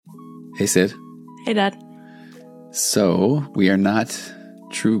Hey, Sid. Hey, Dad. So, we are not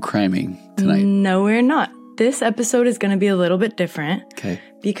true criming tonight. No, we're not. This episode is going to be a little bit different. Okay.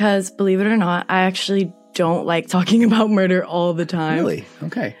 Because, believe it or not, I actually don't like talking about murder all the time. Really?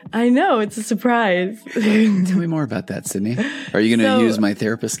 Okay. I know, it's a surprise. Tell me more about that, Sydney. Are you going to use my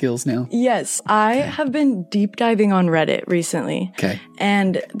therapist skills now? Yes, I have been deep diving on Reddit recently. Okay.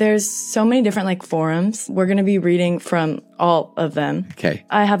 And there's so many different forums. We're going to be reading from all of them. Okay.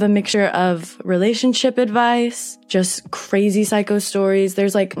 I have a mixture of relationship advice, just crazy psycho stories.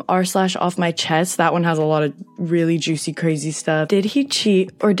 There's r/off my chest. That one has a lot of really juicy, crazy stuff. Did he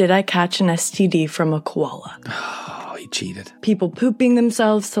cheat or did I catch an STD from a koala? Oh, he cheated. People pooping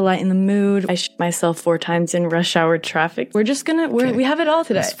themselves to lighten the mood. I shit myself 4 times in rush hour traffic. We're just gonna, we have it all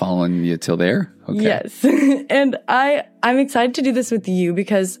today. That's following you till there? Okay. Yes. And I'm excited to do this with you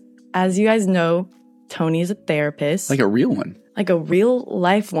because, as you guys know, Tony is a therapist. Like a real one. Like a real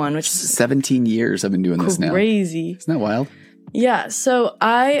life one, which is 17 years I've been doing this now. Crazy. Isn't that wild? Yeah, so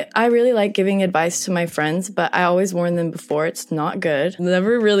I really like giving advice to my friends, but I always warn them before it's not good.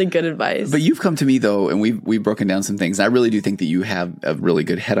 Never really good advice. But you've come to me, though, and we've broken down some things. I really do think that you have a really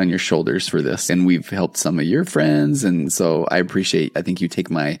good head on your shoulders for this, and we've helped some of your friends, and so I think you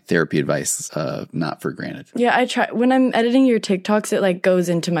take my therapy advice not for granted. Yeah, I try. When I'm editing your TikToks, it goes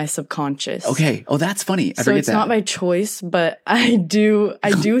into my subconscious. Okay. Oh, that's funny. I forget that. So it's not by choice, but I do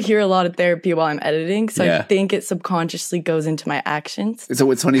hear a lot of therapy while I'm editing, so yeah. I think it subconsciously goes into my actions. So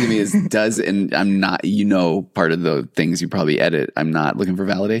what's funny to me is and I'm not, part of the things you probably edit, I'm not looking for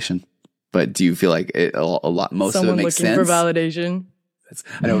validation. But do you feel like most of it makes sense? Someone looking for validation.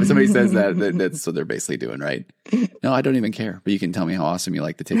 I know if somebody says that's what they're basically doing, right? No, I don't even care. But you can tell me how awesome you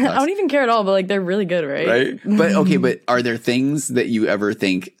like the TikToks. I don't even care at all, but they're really good, right? Right? But okay, but are there things that you ever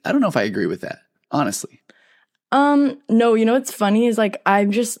think, I don't know if I agree with that, honestly? No, what's funny is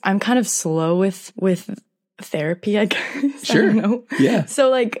I'm kind of slow with therapy, I guess. Sure. I don't know. Yeah.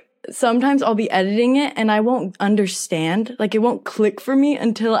 So sometimes I'll be editing it and I won't understand. It won't click for me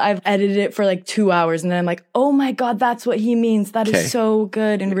until I've edited it for 2 hours. And then I'm like, oh my God, that's what he means. That is so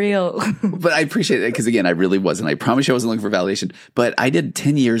good and real. But I appreciate it because, again, I really wasn't. I promise you I wasn't looking for validation. But I did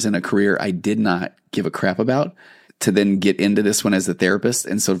 10 years in a career I did not give a crap about, to then get into this one as a therapist.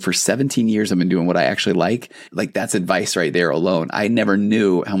 And so for 17 years, I've been doing what I actually like. That's advice right there alone. I never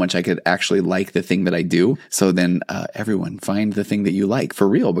knew how much I could actually like the thing that I do. So then everyone find the thing that you like for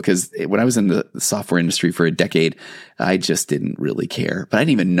real. Because when I was in the software industry for a decade, I just didn't really care. But I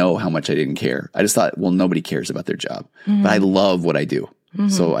didn't even know how much I didn't care. I just thought, well, nobody cares about their job. Mm-hmm. But I love what I do. Mm-hmm.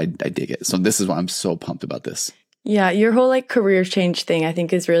 So I dig it. So this is why I'm so pumped about this. Yeah, your whole career change thing I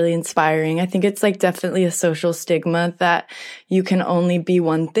think is really inspiring. I think it's definitely a social stigma that you can only be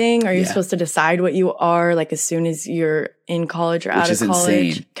one thing, or you're supposed to decide what you are as soon as you're in college or out of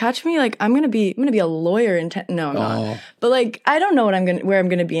college. Insane. Catch me I'm gonna be a lawyer in 10. No, I'm not. But I don't know where I'm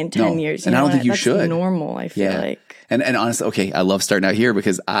gonna be in 10 years. And I don't think you should. That's normal, I feel like. And honestly, okay, I love starting out here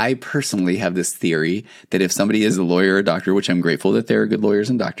because I personally have this theory that if somebody is a lawyer or a doctor, which I'm grateful that there are good lawyers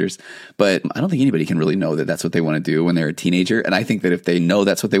and doctors, but I don't think anybody can really know that that's what they want to do when they're a teenager. And I think that if they know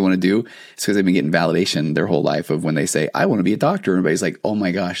that's what they want to do, it's because they've been getting validation their whole life of when they say, I want to be a doctor. Everybody's like, oh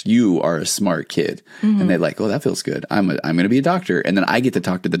my gosh, you are a smart kid. Mm-hmm. And they're like, oh, that feels good. I'm going to be a doctor. And then I get to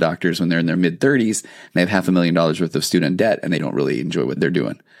talk to the doctors when they're in their mid 30s and they have $500,000 worth of student debt and they don't really enjoy what they're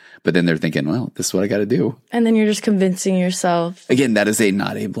doing. But then they're thinking, well, this is what I got to do. And then you're just convincing yourself. Again, that is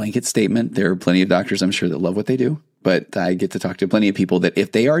not a blanket statement. There are plenty of doctors, I'm sure, that love what they do. But I get to talk to plenty of people that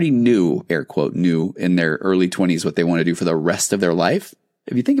if they already knew, air quote, knew in their early 20s what they want to do for the rest of their life,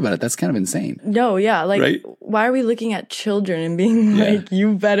 if you think about it, that's kind of insane. No, yeah. Right? Why are we looking at children and being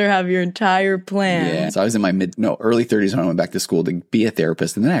you better have your entire plan? Yeah. So I was in my early 30s when I went back to school to be a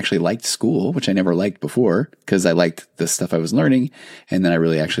therapist. And then I actually liked school, which I never liked before because I liked the stuff I was learning. And then I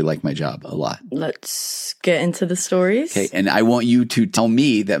really actually liked my job a lot. Let's get into the stories. Okay. And I want you to tell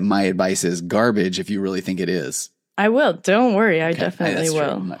me that my advice is garbage if you really think it is. I will. Don't worry. I definitely will. True.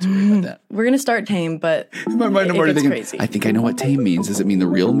 I'm not too worried about that. We're going to start tame, but my mind, I'm already thinking, crazy. I think I know what tame means. Does it mean the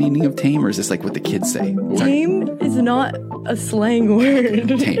real meaning of tame, or is this what the kids say? Tame is not a slang word.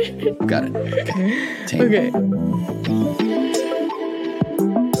 Tame. Got it. Okay. Tame. Okay.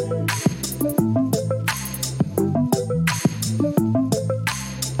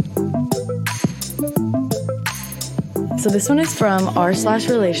 So this one is from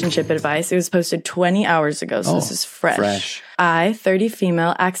r/relationship advice. It was posted 20 hours ago, so this is fresh. I, 30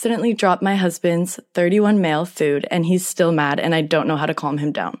 female, accidentally dropped my husband's 31 male food, and he's still mad, and I don't know how to calm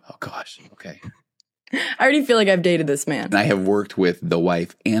him down. Oh, gosh. Okay. I already feel like I've dated this man. And I have worked with the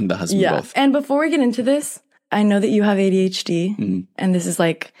wife and the husband both. And before we get into this, I know that you have ADHD, and this is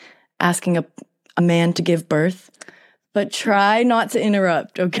asking a man to give birth. But try not to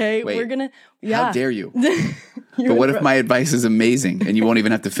interrupt, okay? Wait, we're gonna. How dare you? But what if my advice is amazing and you won't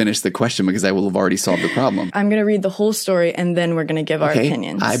even have to finish the question because I will have already solved the problem? I'm going to read the whole story and then we're going to give our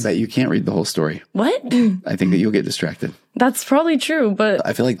opinions. I bet you can't read the whole story. What? I think that you'll get distracted. That's probably true, but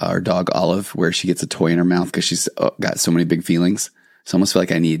I feel like our dog Olive, where she gets a toy in her mouth because she's got so many big feelings. So I almost feel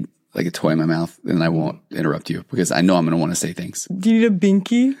like I need like a toy in my mouth and I won't interrupt you because I know I'm going to want to say things. Do you need a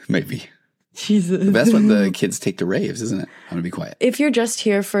binky? Maybe. Jesus. But that's what the kids take to raves, isn't it? I'm going to be quiet. If you're just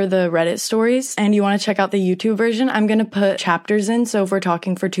here for the Reddit stories and you want to check out the YouTube version, I'm going to put chapters in. So if we're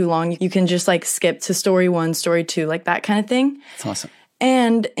talking for too long, you can just like skip to story 1, story 2, like that kind of thing. That's awesome.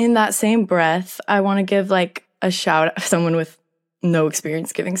 And in that same breath, I want to give like a shout out, someone with no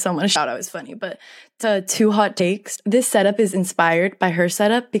experience giving someone a shout out is funny, but to Two Hot Takes. This setup is inspired by her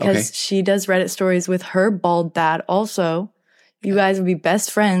setup because she does Reddit stories with her bald dad also. You guys would be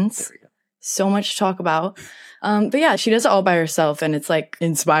best friends. So much to talk about. But yeah, she does it all by herself and it's like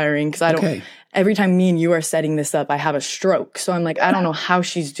inspiring because every time me and you are setting this up, I have a stroke. So I'm like, I don't know how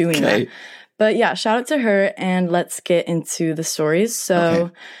she's doing that. But yeah, shout out to her and let's get into the stories.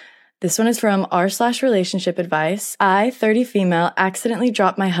 So this one is from r/relationship advice. I, 30 female, accidentally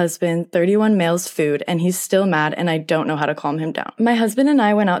dropped my husband, 31 male's food and he's still mad and I don't know how to calm him down. My husband and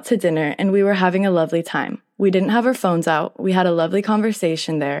I went out to dinner and we were having a lovely time. We didn't have our phones out. We had a lovely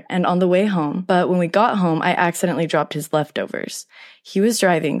conversation there and on the way home. But when we got home, I accidentally dropped his leftovers. He was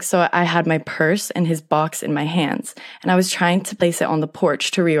driving, so I had my purse and his box in my hands. And I was trying to place it on the porch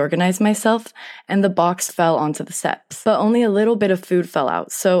to reorganize myself. And the box fell onto the steps. But only a little bit of food fell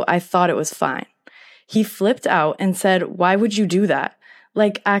out, so I thought it was fine. He flipped out and said, "Why would you do that?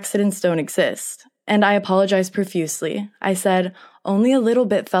 Like accidents don't exist." And I apologized profusely. I said, "Only a little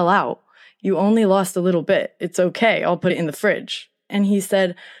bit fell out. You only lost a little bit. It's okay. I'll put it in the fridge." And he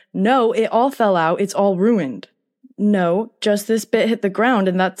said, "No, it all fell out. It's all ruined." "No, just this bit hit the ground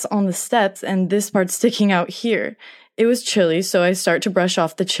and that's on the steps and this part's sticking out here." It was chili, so I start to brush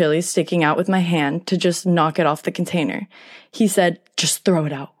off the chili sticking out with my hand to just knock it off the container. He said, "Just throw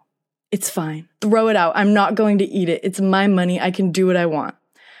it out. It's fine. Throw it out. I'm not going to eat it. It's my money. I can do what I want."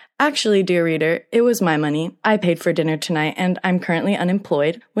 Actually, dear reader, it was my money. I paid for dinner tonight and I'm currently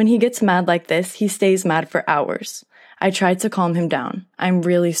unemployed. When he gets mad like this, he stays mad for hours. I tried to calm him down. "I'm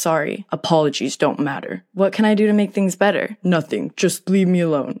really sorry. Apologies don't matter. What can I do to make things better?" "Nothing. Just leave me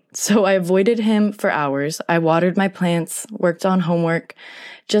alone." So I avoided him for hours. I watered my plants, worked on homework.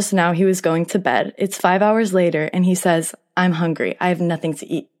 Just now he was going to bed. It's 5 hours later and he says, "I'm hungry. I have nothing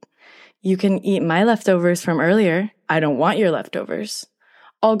to eat." "You can eat my leftovers from earlier." "I don't want your leftovers."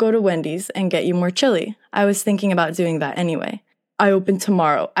 "I'll go to Wendy's and get you more chili." I was thinking about doing that anyway. "I open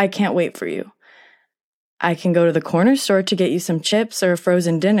tomorrow. I can't wait for you." "I can go to the corner store to get you some chips or a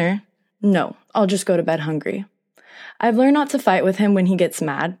frozen dinner." "No, I'll just go to bed hungry." I've learned not to fight with him when he gets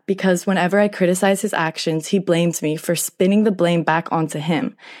mad because whenever I criticize his actions, he blames me for spinning the blame back onto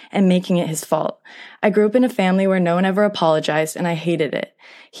him and making it his fault. I grew up in a family where no one ever apologized and I hated it.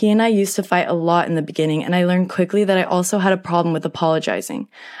 He and I used to fight a lot in the beginning and I learned quickly that I also had a problem with apologizing.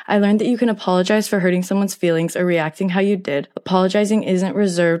 I learned that you can apologize for hurting someone's feelings or reacting how you did. Apologizing isn't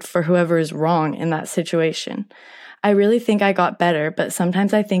reserved for whoever is wrong in that situation. I really think I got better, but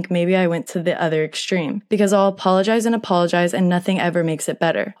sometimes I think maybe I went to the other extreme because I'll apologize and nothing ever makes it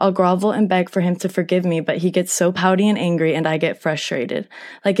better. I'll grovel and beg for him to forgive me, but he gets so pouty and angry and I get frustrated.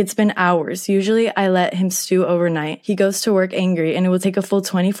 Like it's been hours. Usually I let him stew overnight. He goes to work angry and it will take a full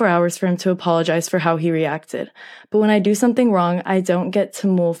 24 hours for him to apologize for how he reacted. But when I do something wrong, I don't get to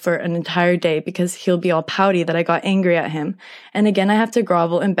mull for an entire day because he'll be all pouty that I got angry at him. And again, I have to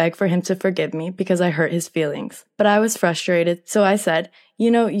grovel and beg for him to forgive me because I hurt his feelings. But I was frustrated, so I said,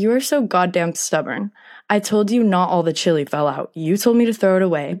 "You are so goddamn stubborn. I told you not all the chili fell out. You told me to throw it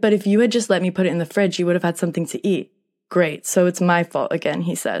away, but if you had just let me put it in the fridge, you would have had something to eat." "Great, so it's my fault again,"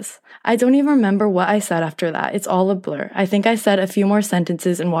 he says. I don't even remember what I said after that. It's all a blur. I think I said a few more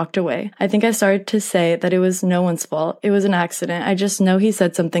sentences and walked away. I think I started to say that it was no one's fault. It was an accident. I just know he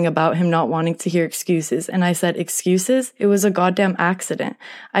said something about him not wanting to hear excuses. And I said, "Excuses? It was a goddamn accident."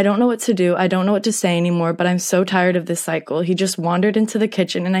 I don't know what to do. I don't know what to say anymore, but I'm so tired of this cycle. He just wandered into the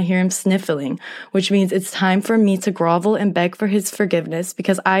kitchen and I hear him sniffling, which means it's time for me to grovel and beg for his forgiveness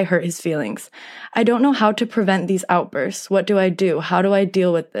because I hurt his feelings. I don't know how to prevent these outbursts. What do I do? How do I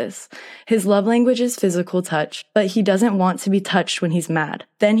deal with this? His love language is physical touch, but he doesn't want to be touched when he's mad.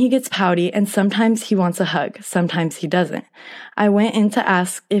 Then he gets pouty and sometimes he wants a hug, sometimes he doesn't. I went in to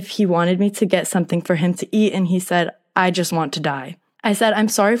ask if he wanted me to get something for him to eat and he said, "I just want to die." I said, I'm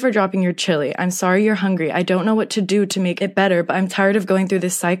sorry for dropping your chili. I'm sorry you're hungry. I don't know what to do to make it better, but I'm tired of going through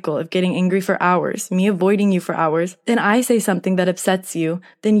this cycle of getting angry for hours, me avoiding you for hours. Then I say something that upsets you.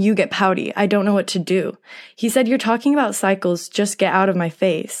 Then you get pouty. I don't know what to do. He said, you're talking about cycles. Just get out of my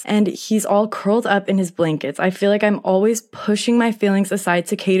face. And he's all curled up in his blankets. I feel like I'm always pushing my feelings aside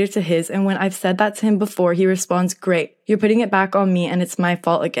to cater to his. And when I've said that to him before, he responds, great. You're putting it back on me and it's my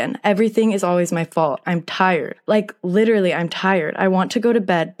fault again. Everything is always my fault. I'm tired. Like, literally, I'm tired. I want to go to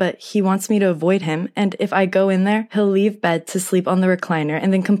bed, but he wants me to avoid him. And if I go in there, he'll leave bed to sleep on the recliner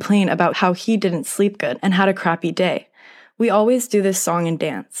and then complain about how he didn't sleep good and had a crappy day. We always do this song and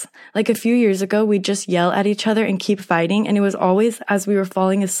dance. Like a few years ago, we'd just yell at each other and keep fighting, and it was always as we were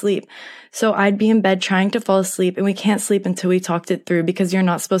falling asleep. So I'd be in bed trying to fall asleep, and we can't sleep until we talked it through because you're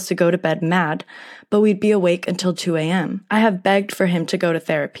not supposed to go to bed mad. But we'd be awake until 2 a.m. I have begged for him to go to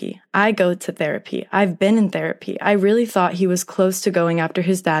therapy. I go to therapy. I've been in therapy. I really thought he was close to going after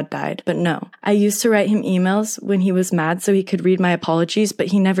his dad died, but no. I used to write him emails when he was mad so he could read my apologies, but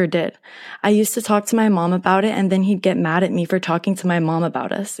he never did. I used to talk to my mom about it, and then he'd get mad at me for talking to my mom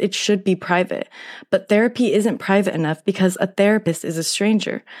about us. It should be private. But therapy isn't private enough because a therapist is a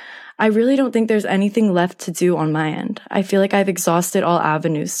stranger. I really don't think there's anything left to do on my end. I feel like I've exhausted all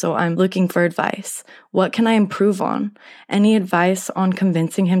avenues, so I'm looking for advice. What can I improve on? Any advice on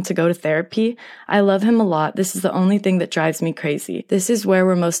convincing him to go to therapy? I love him a lot. This is the only thing that drives me crazy. This is where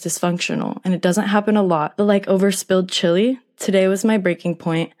we're most dysfunctional, and it doesn't happen a lot, but like over spilled chili, today was my breaking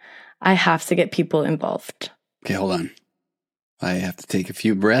point. I have to get people involved. Okay, hold on. I have to take a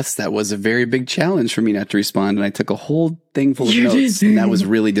few breaths. That was a very big challenge for me not to respond. And I took a whole thing full of notes. And that was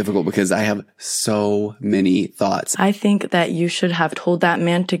really difficult because I have so many thoughts. I think that you should have told that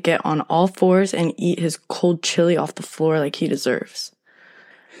man to get on all fours and eat his cold chili off the floor like he deserves.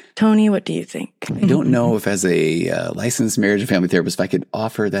 Tony, what do you think? I don't know if as a licensed marriage and family therapist, if I could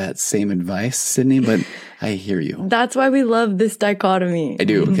offer that same advice, Sydney, but I hear you. That's why we love this dichotomy. I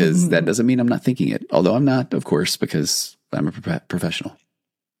do, because that doesn't mean I'm not thinking it. Although I'm not, of course, because I'm a professional,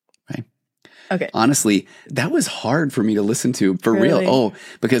 right? Okay. Honestly, that was hard for me to listen to for Really? real. Oh,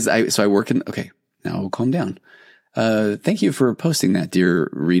 because I work in, okay, now calm down. Thank you for posting that, dear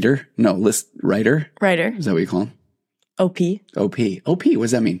reader. No, writer. Writer. Is that what you call him? OP. OP. OP. What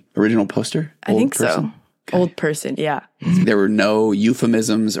does that mean? Original poster? I think person? so. Okay. Old person. Yeah. There were no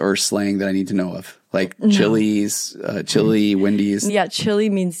euphemisms or slang that I need to know of. Like Chili's, chili, Wendy's. Yeah, chili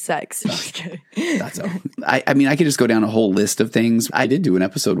means sex. That's all. I mean, I could just go down a whole list of things. I did do an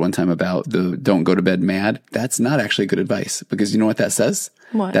episode one time about the don't go to bed mad. That's not actually good advice because you know what that says?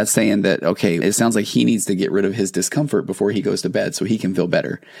 What? That's saying that, okay, it sounds like he needs to get rid of his discomfort before he goes to bed so he can feel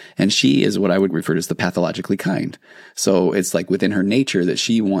better. And she is what I would refer to as the pathologically kind. So it's like within her nature that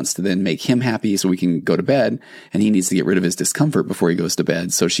she wants to then make him happy so we can go to bed, and he needs to get rid of his discomfort before he goes to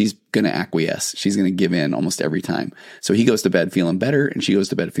bed. So she's going to acquiesce. She's going to give in almost every time. So he goes to bed feeling better and she goes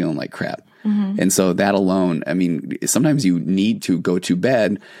to bed feeling like crap. Mm-hmm. And so that alone, I mean, sometimes you need to go to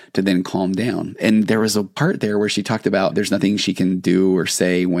bed to then calm down. And there was a part there where she talked about there's nothing she can do or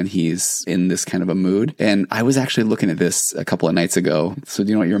say when he's in this kind of a mood. And I was actually looking at this a couple of nights ago. So do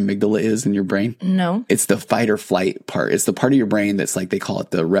you know what your amygdala is in your brain? No. It's the fight or flight part. It's the part of your brain that's like, they call it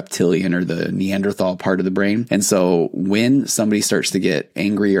the reptilian or the Neanderthal part of the brain. And so when somebody starts to get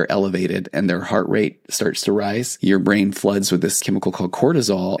angry or elevated and their heart rate starts to rise, your brain floods with this chemical called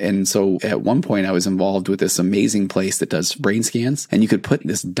cortisol. And so at one point I was involved with this amazing place that does brain scans, and you could put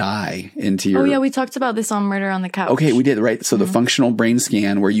this dye into your... Oh yeah, we talked about this on Murder on the Couch. Okay, we did, right? So the functional brain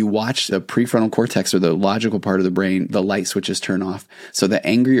scan where you watch the prefrontal cortex or the logical part of the brain, the light switches turn off. So the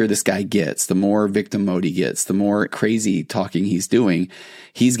angrier this guy gets, the more victim mode he gets, the more crazy talking he's doing,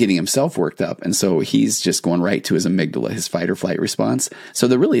 he's getting himself worked up. And so he's just going right to his amygdala, his fight or flight response. So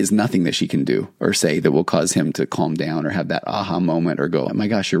there really is nothing that she can do or say that will cause him to calm down or have that aha moment or go, oh my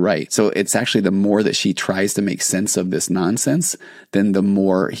gosh, you're right. So it's actually the more that she tries to make sense of this nonsense, then the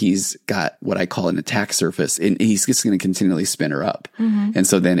more he's got what I call an attack surface, and he's just going to continually spin her up. Mm-hmm. And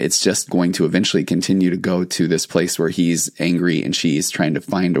so then it's just going to eventually continue to go to this place where he's angry and she's trying to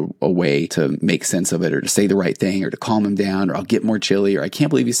find a way to make sense of it or to say the right thing or to calm him down, or I'll get more chili, or I can't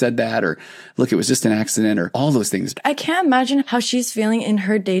believe you said that, or look, it was just an accident, or all those things. I can't imagine how she's feeling in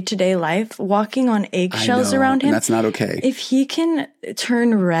her day-to-day life, walking on eggshells around him. And that's not okay. If he can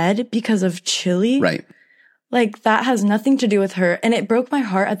turn red because of chili, right? Like, that has nothing to do with her. And it broke my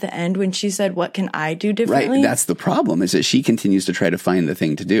heart at the end when she said, what can I do differently? Right. That's the problem, is that she continues to try to find the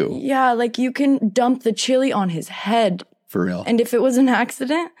thing to do. Yeah, like you can dump the chili on his head. For real. And if it was an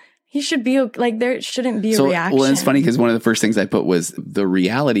accident, He should be like, there shouldn't be a reaction. Well, it's funny because one of the first things I put was the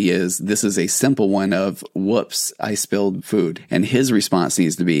reality is this is a simple one of, whoops, I spilled food. And his response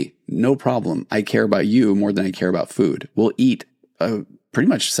needs to be, no problem. I care about you more than I care about food. We'll eat pretty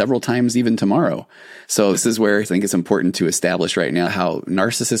much several times even tomorrow. So this is where I think it's important to establish right now how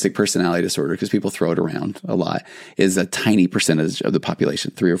narcissistic personality disorder, because people throw it around a lot, is a tiny percentage of the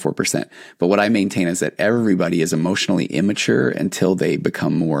population, 3 or 4%. But what I maintain is that everybody is emotionally immature until they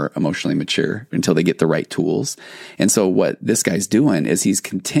become more emotionally mature, until they get the right tools. And so what this guy's doing is he's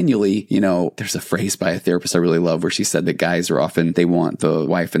continually, there's a phrase by a therapist I really love where she said that guys are often, they want the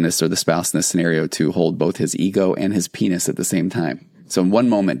wife in this or the spouse in this scenario to hold both his ego and his penis at the same time. So in one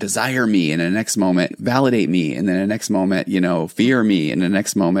moment, desire me, and in the next moment, validate me, and then in the next moment, fear me, and in the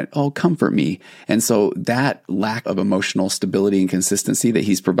next moment, comfort me. And so that lack of emotional stability and consistency that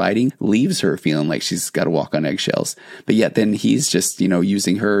he's providing leaves her feeling like she's got to walk on eggshells. But yet then he's just,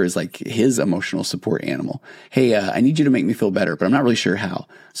 using her as like his emotional support animal. Hey, I need you to make me feel better, but I'm not really sure how.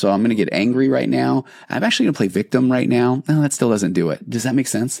 So I'm going to get angry right now. I'm actually going to play victim right now. No, that still doesn't do it. Does that make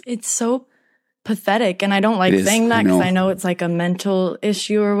sense? It's so pathetic. And I don't like saying that because I know it's like a mental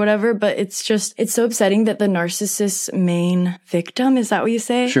issue or whatever, but it's so upsetting that the narcissist's main victim, is that what you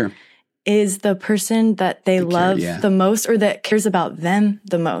say? Sure. Is the person that they love the most, or that cares about them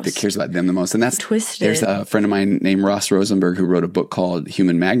the most. That cares about them the most. And that's twisted. There's a friend of mine named Ross Rosenberg who wrote a book called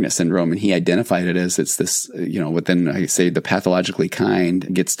Human Magnet Syndrome. And he identified it as it's this, within, I say, the pathologically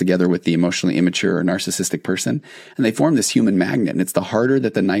kind gets together with the emotionally immature or narcissistic person. And they form this human magnet. And it's the harder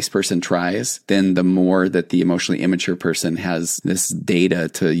that the nice person tries, then the more that the emotionally immature person has this data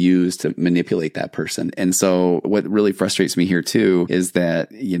to use to manipulate that person. And so what really frustrates me here too is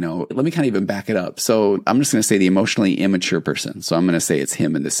that, let me kind of even back it up. So I'm just going to say the emotionally immature person. So I'm going to say it's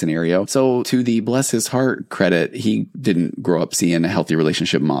him in this scenario. So to the bless his heart credit, he didn't grow up seeing a healthy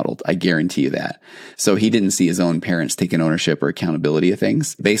relationship modeled. I guarantee you that. So he didn't see his own parents taking ownership or accountability of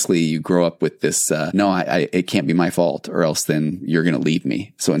things. Basically, you grow up with this, it can't be my fault, or else then you're going to leave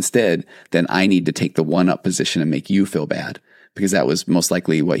me. So instead, then I need to take the one-up position and make you feel bad, because that was most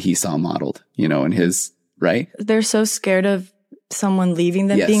likely what he saw modeled, in his, right? They're so scared of someone leaving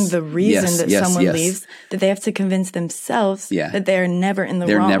them being the reason someone leaves, that they have to convince themselves that they're never in the wrong.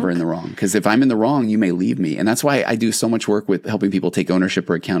 They're never in the wrong. Because if I'm in the wrong, you may leave me. And that's why I do so much work with helping people take ownership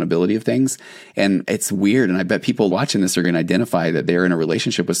or accountability of things. And it's weird. And I bet people watching this are going to identify that they're in a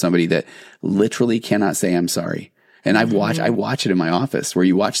relationship with somebody that literally cannot say, I'm sorry. And I watch it in my office where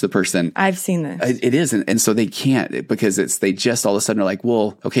you watch the person. I've seen this. It is. And so they can't, because they just all of a sudden are like,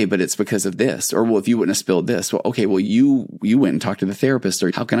 well, okay, but it's because of this. Or, well, if you wouldn't have spilled this, well, okay, well, you went and talked to the therapist,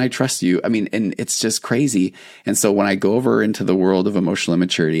 or how can I trust you? I mean, and it's just crazy. And so when I go over into the world of emotional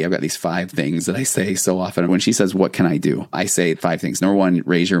immaturity, I've got these 5 things that I say so often. When she says, what can I do? I say 5 things. Number 1,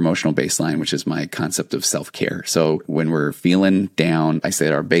 raise your emotional baseline, which is my concept of self-care. So when we're feeling down, I say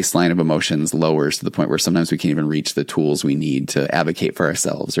that our baseline of emotions lowers to the point where sometimes we can't even reach the tools we need to advocate for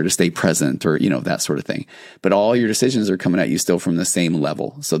ourselves or to stay present, or, that sort of thing. But all your decisions are coming at you still from the same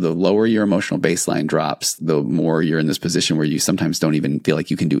level. So the lower your emotional baseline drops, the more you're in this position where you sometimes don't even feel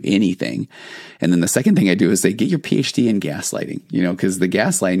like you can do anything. And then the second thing I do is say, get your PhD in gaslighting, because the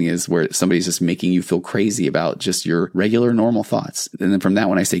gaslighting is where somebody's just making you feel crazy about just your regular normal thoughts. And then from that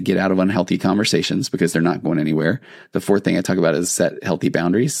one, I say, get out of unhealthy conversations, because they're not going anywhere. The 4th thing I talk about is set healthy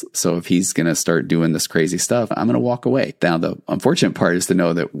boundaries. So if he's going to start doing this crazy stuff, I'm going to walk away. Now, the unfortunate part is to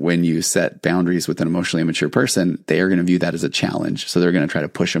know that when you set boundaries with an emotionally immature person, they are going to view that as a challenge. So they're going to try to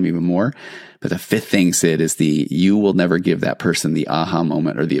push them even more. But the 5th thing, Sid, is you will never give that person the aha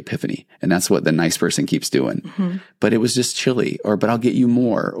moment or the epiphany. And that's what the nice person keeps doing. Mm-hmm. But it was just chilly, but I'll get you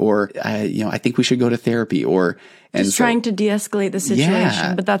more, or, I think we should go to therapy, or, and just trying to de-escalate the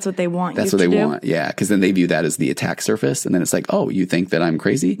situation, but that's what they want. That's what they want. Yeah. Because then they view that as the attack surface. And then it's like, oh, you think that I'm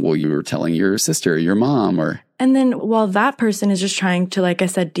crazy? Well, you were telling your sister, your mom, or. And then while that person is just trying to, like I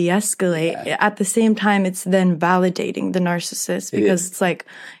said, de-escalate, at the same time, it's then validating the narcissist, because it's like,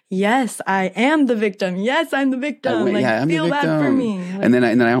 yes, I am the victim. Yes, I'm the victim. I'm feel the victim. bad for me. And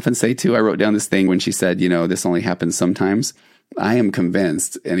then I often say too, I wrote down this thing when she said, this only happens sometimes. I am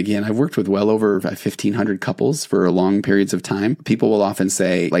convinced, and again, I've worked with well over 1,500 couples for long periods of time. People will often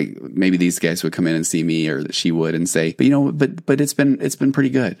say, like, maybe these guys would come in and see me, or she would, and say, but it's been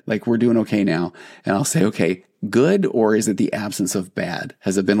pretty good. Like, we're doing okay now. And I'll say, okay, good, or is it the absence of bad?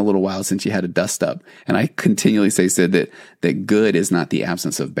 Has it been a little while since you had a dust up? And I continually say, Sid, that good is not the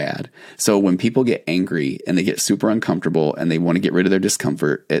absence of bad. So when people get angry and they get super uncomfortable and they want to get rid of their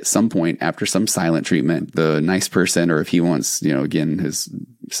discomfort, at some point after some silent treatment, the nice person, or if he wants, again,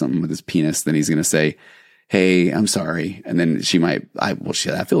 something with his penis, then he's going to say, hey, I'm sorry. And then she might,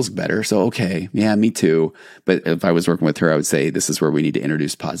 that feels better. So, okay. Yeah, me too. But if I was working with her, I would say, this is where we need to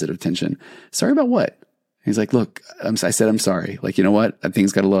introduce positive tension. Sorry about what? He's like, look, I said, I'm sorry. Like, you know what?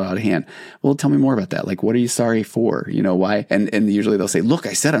 Things got a little out of hand. Well, tell me more about that. Like, what are you sorry for? You know, why? And usually they'll say, look,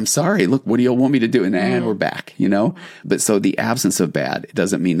 I said, I'm sorry. Look, what do you want me to do? And we're back, you know? But so the absence of bad, it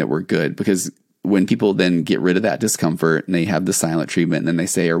doesn't mean that we're good, because when people then get rid of that discomfort and they have the silent treatment and then they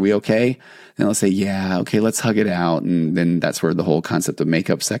say, are we okay? And they'll say, yeah, okay, let's hug it out. And then that's where the whole concept of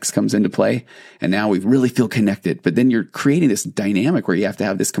makeup sex comes into play. And now we really feel connected. But then you're creating this dynamic where you have to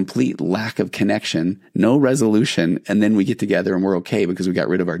have this complete lack of connection, no resolution. And then we get together and we're okay because we got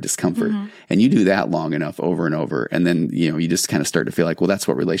rid of our discomfort. Mm-hmm. And you do that long enough over and over. And then, you know, you just kind of start to feel like, well, that's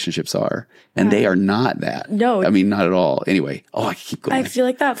what relationships are. And they are not that. No. I mean, not at all. Anyway. Oh, I keep going. I feel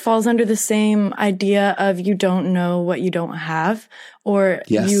like that falls under the same idea of you don't know what you don't have, or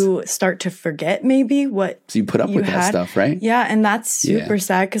you start to forget maybe what so you put up with that stuff, right? Yeah, and that's super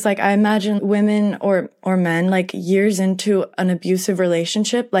sad, because like I imagine women or men, like years into an abusive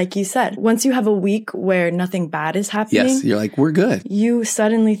relationship, like you said, once you have a week where nothing bad is happening, you're like, we're good. You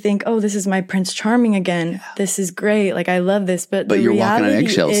suddenly think, oh, this is my Prince Charming again. Yeah. This is great. Like I love this, but you're walking on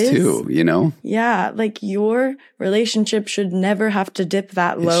eggshells too, you know? Yeah, like your relationship should never have to dip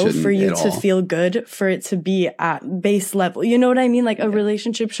that low for you to feel good, for it to be at base level. You know what I mean? Like a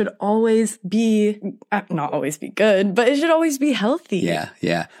relationship should always be, not always be good, but it should always be healthy.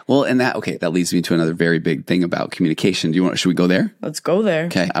 Yeah. Well, and that leads me to another very big thing about communication. Should we go there? Let's go there.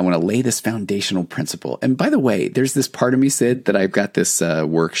 Okay. I want to lay this foundational principle. And by the way, there's this part of me, Sid, that I've got this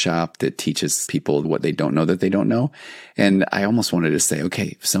workshop that teaches people what they don't know that they don't know. And I almost wanted to say,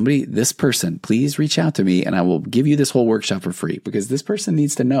 okay, this person, please reach out to me and I will give you this whole workshop for free, because this person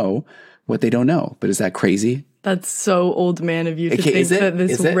needs to know what they don't know. But is that crazy? That's so old man of you to think that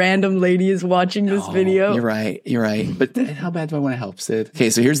this random lady is watching this video. You're right. But how bad do I want to help, Sid? Okay,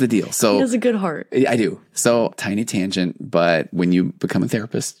 so here's the deal. So he has a good heart. I do. So tiny tangent, but when you become a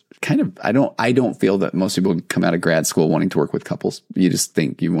therapist, I don't feel that most people come out of grad school wanting to work with couples. You just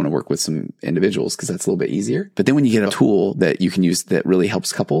think you want to work with some individuals because that's a little bit easier. But then when you get a tool that you can use that really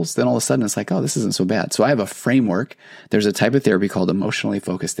helps couples, then all of a sudden it's like, oh, this isn't so bad. So I have a framework. There's a type of therapy called emotionally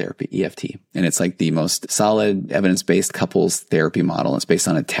focused therapy, EFT. And it's like the most solid evidence-based couples therapy model. It's based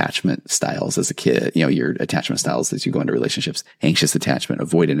on attachment styles as a kid, you know, your attachment styles as you go into relationships, anxious attachment,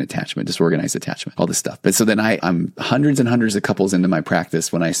 avoidant attachment, disorganized attachment, all this stuff. But so then I'm hundreds and hundreds of couples into my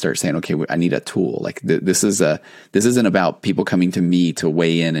practice when I start saying, okay, I need a tool. Like this isn't about people coming to me to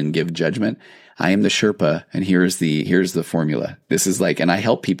weigh in and give judgment. I am the Sherpa, and here's the formula. This is like, and I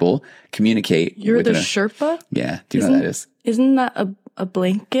help people communicate. You're the Sherpa? Yeah. Do you know what that is? Isn't that a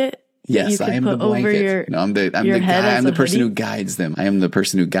blanket? Yes, I am the blanket. I'm the guy. I'm the person who guides them. I am the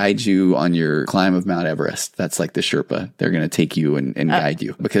person who guides you on your climb of Mount Everest. That's like the Sherpa. They're going to take you and guide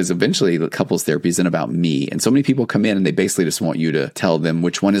you, because eventually the couples therapy isn't about me. And so many people come in and they basically just want you to tell them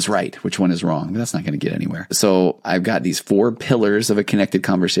which one is right, which one is wrong. But that's not going to get anywhere. So I've got these 4 pillars of a connected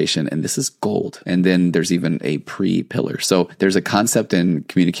conversation, and this is gold. And then there's even a pre-pillar. So there's a concept in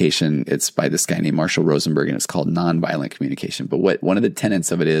communication. It's by this guy named Marshall Rosenberg, and it's called nonviolent communication. But one of the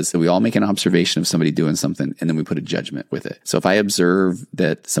tenets of it is that we all make an observation of somebody doing something, and then we put a judgment with it. So if I observe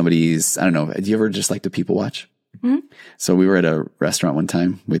that somebody's, I don't know, do you ever just like to people watch? Mm-hmm. So we were at a restaurant one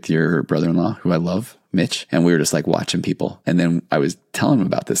time with your brother-in-law, who I love, Mitch, and we were just like watching people. And then I was telling him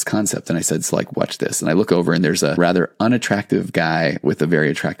about this concept, and I said, so like, watch this. And I look over and there's a rather unattractive guy with a very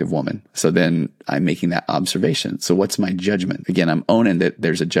attractive woman. So then I'm making that observation. So what's my judgment? Again, I'm owning that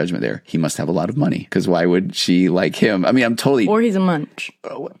there's a judgment there. He must have a lot of money, because why would she like him? I mean, I'm totally... Or he's a munch.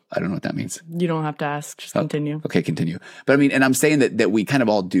 I don't know what that means. You don't have to ask. Just continue. Okay, continue. But I mean, and I'm saying that we kind of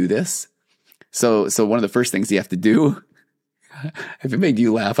all do this. So one of the first things you have to do, if it made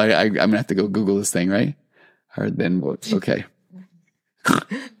you laugh, I'm going to have to go Google this thing, right? Or then, okay.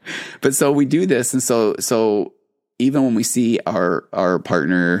 But so we do this. And so even when we see our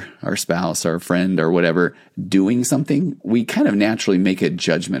partner, our spouse, our friend, or whatever doing something, we kind of naturally make a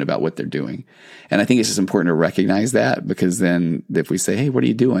judgment about what they're doing. And I think it's just important to recognize that, because then if we say, hey, what are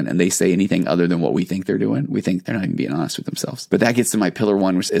you doing? And they say anything other than what we think they're doing, we think they're not even being honest with themselves. But that gets to my pillar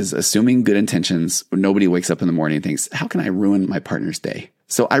 1, which is assuming good intentions. Nobody wakes up in the morning and thinks, how can I ruin my partner's day?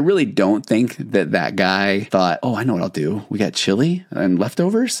 So I really don't think that guy thought, oh, I know what I'll do. We got chili and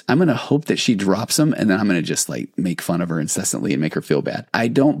leftovers. I'm going to hope that she drops them, and then I'm going to just like make fun of her incessantly and make her feel bad. I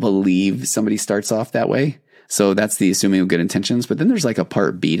don't believe somebody starts off that way. So that's the assuming of good intentions. But then there's like a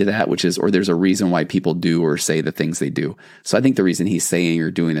part B to that, which is, or there's a reason why people do or say the things they do. So I think the reason he's saying or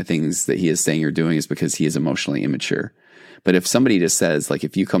doing the things that he is saying or doing is because he is emotionally immature. But if somebody just says, like,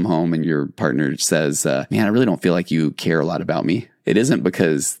 if you come home and your partner says, man, I really don't feel like you care a lot about me. It isn't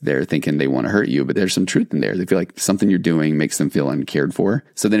because they're thinking they want to hurt you, but there's some truth in there. They feel like something you're doing makes them feel uncared for.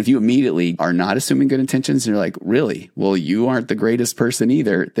 So then if you immediately are not assuming good intentions and you're like, really? Well, you aren't the greatest person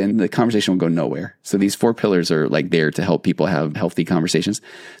either, then the conversation will go nowhere. So these 4 pillars are like there to help people have healthy conversations.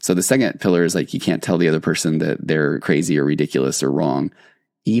 So the second pillar is like, you can't tell the other person that they're crazy or ridiculous or wrong,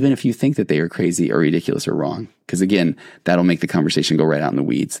 even if you think that they are crazy or ridiculous or wrong. Because again, that'll make the conversation go right out in the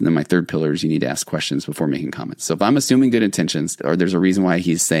weeds. And then my third pillar is you need to ask questions before making comments. So if I'm assuming good intentions, or there's a reason why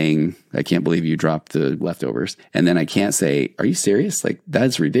he's saying, I can't believe you dropped the leftovers, and then I can't say, are you serious? Like,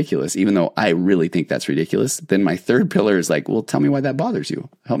 that's ridiculous, even though I really think that's ridiculous. Then my third pillar is like, well, tell me why that bothers you.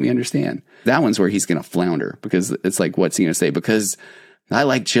 Help me understand. That one's where he's going to flounder, because it's like, what's he going to say? Because I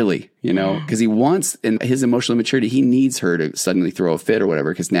like chili, because he wants, in his emotional maturity, he needs her to suddenly throw a fit or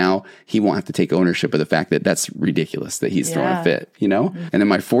whatever, because now he won't have to take ownership of the fact that that's ridiculous that he's throwing a fit, And then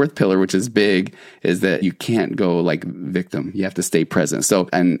my fourth pillar, which is big, is that you can't go like victim. You have to stay present. So,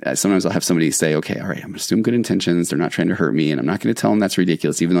 and sometimes I'll have somebody say, okay, all right, I'm going to assume good intentions. They're not trying to hurt me. And I'm not going to tell them that's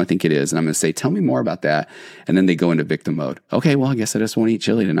ridiculous, even though I think it is. And I'm going to say, tell me more about that. And then they go into victim mode. Okay, well, I guess I just won't eat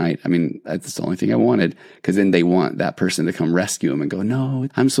chili tonight. I mean, that's the only thing I wanted. Because then they want that person to come rescue them and go, no,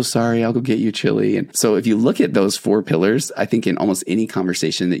 I'm so sorry. I'll go get you chili. And so if you look at those 4 pillars, I think in almost any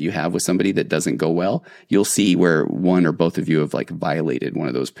conversation that you have with somebody that doesn't go well, you'll see where one or both of you have like violated one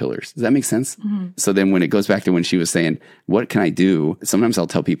of those pillars. Does that make sense? Mm-hmm. So then when it goes back to when she was saying, what can I do? Sometimes I'll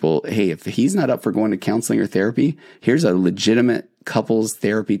tell people, hey, if he's not up for going to counseling or therapy, here's a legitimate couples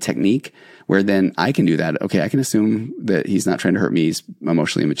therapy technique where then I can do that. Okay, I can assume that he's not trying to hurt me. He's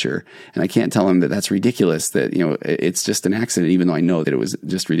emotionally immature. And I can't tell him that that's ridiculous, that, it's just an accident, even though I know that it was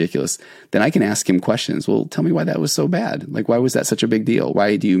just ridiculous. Then I can ask him questions. Well, tell me why that was so bad. Like, why was that such a big deal?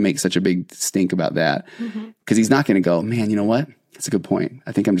 Why do you make such a big stink about that? Because he's not going to go, man, you know what? That's a good point.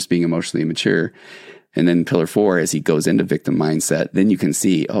 I think I'm just being emotionally immature. And then pillar 4, as he goes into victim mindset, then you can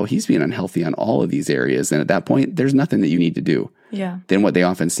see, oh, he's being unhealthy on all of these areas. And at that point, there's nothing that you need to do. Yeah. Then what they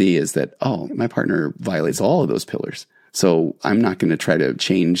often see is that, oh, my partner violates all of those pillars. So I'm not going to try to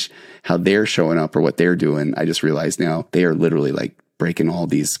change how they're showing up or what they're doing. I just realize now they are literally like breaking all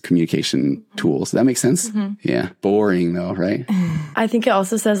these communication tools. Does that make sense? Mm-hmm. Yeah. Boring though, right? I think it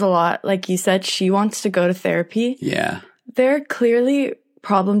also says a lot. Like you said, she wants to go to therapy. Yeah. There are clearly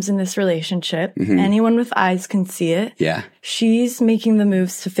problems in this relationship. Mm-hmm. Anyone with eyes can see it. Yeah. She's making the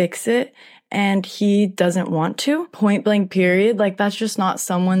moves to fix it, and he doesn't want to. Point blank, period. Like, that's just not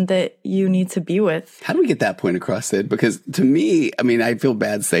someone that you need to be with. How do we get that point across, Sid? Because to me, I mean, I feel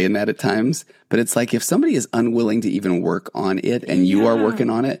bad saying that at times, but it's like if somebody is unwilling to even work on it and you are working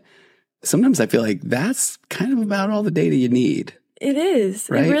on it, sometimes I feel like that's kind of about all the data you need. It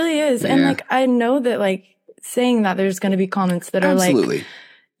is. Right? It really is. Yeah. And like, I know that like, saying that there's going to be comments that are like,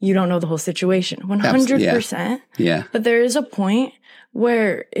 you don't know the whole situation. 100%. Yeah. But there is a point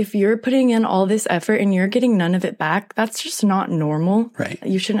where if you're putting in all this effort and you're getting none of it back, that's just not normal. Right.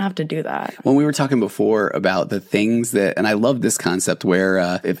 You shouldn't have to do that. When we were talking before about the things that, and I love this concept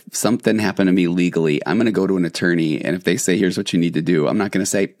where if something happened to me legally, I'm going to go to an attorney. And if they say, here's what you need to do, I'm not going to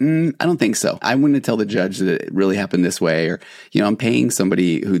say, I don't think so. I'm going to tell the judge that it really happened this way. Or, I'm paying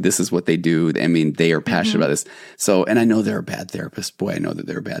somebody who this is what they do. I mean, they are passionate about this. So, and I know there are bad therapists. Boy, I know that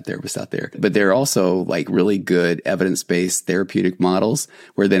there are bad therapists out there. But there are also like really good evidence-based therapeutic models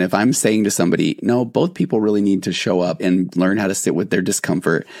where then if I'm saying to somebody, no, both people really need to show up and learn how to sit with their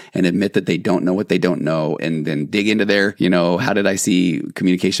discomfort and admit that they don't know what they don't know, and then dig into their, how did I see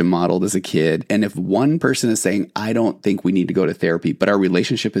communication modeled as a kid? And if one person is saying, I don't think we need to go to therapy, but our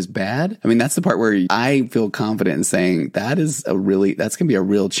relationship is bad, I mean, that's the part where I feel confident in saying that's going to be a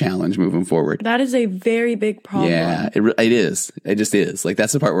real challenge moving forward. That is a very big problem. Yeah, it is. It just is. Like,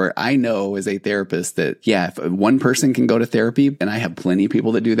 that's the part where I know as a therapist that, if one person can go to therapy, and I have plenty of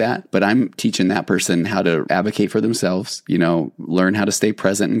people that do that, but I'm teaching that person how to advocate for themselves, learn how to stay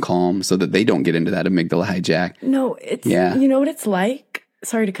present and calm so that they don't get into that amygdala hijack. No, it's, you know what it's like?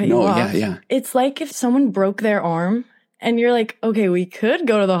 Sorry to cut you off. Yeah. It's like if someone broke their arm and you're like, okay, we could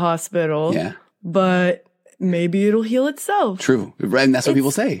go to the hospital, but maybe it'll heal itself. True. Right. And that's what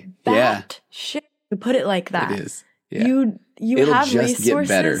people say. Shit. You put it like that. It is. Yeah. You have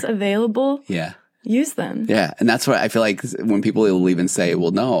resources available. Yeah. Use them. Yeah. And that's why I feel like when people will even say, well,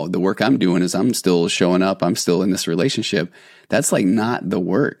 no, the work I'm doing is I'm still showing up. I'm still in this relationship. That's like not the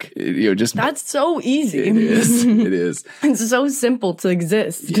work. That's so easy. It is. It is. It's so simple to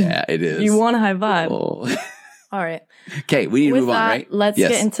exist. Yeah, it is. You want a high vibe. Oh. All right. Okay, we need to move on, right? Let's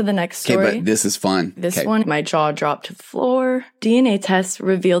get into the next story. Okay, but this is fun. This one, my jaw dropped to the floor. DNA test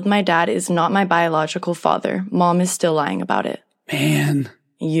revealed my dad is not my biological father. Mom is still lying about it. Man.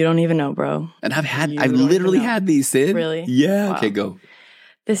 You don't even know, bro. And I've literally had these, Sid. Really? Yeah. Wow. Okay, go.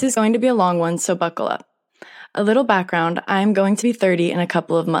 This is going to be a long one, so buckle up. A little background, I'm going to be 30 in a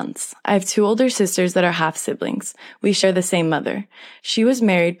couple of months. I have 2 older sisters that are half siblings. We share the same mother. She was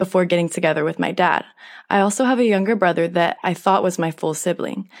married before getting together with my dad. I also have a younger brother that I thought was my full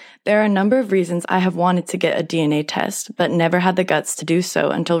sibling. There are a number of reasons I have wanted to get a DNA test, but never had the guts to do so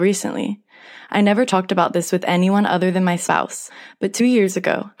until recently. I never talked about this with anyone other than my spouse, but 2 years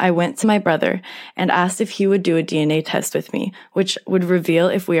ago, I went to my brother and asked if he would do a DNA test with me, which would reveal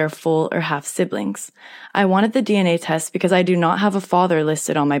if we are full or half siblings. I wanted the DNA test because I do not have a father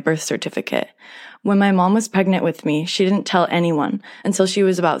listed on my birth certificate. When my mom was pregnant with me, she didn't tell anyone until she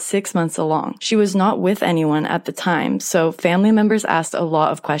was about 6 months along. She was not with anyone at the time, so family members asked a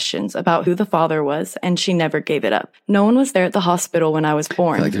lot of questions about who the father was, and she never gave it up. No one was there at the hospital when I was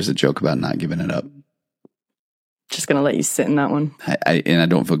born. I feel like there's a joke about not giving it up. Just gonna let you sit in that one. And I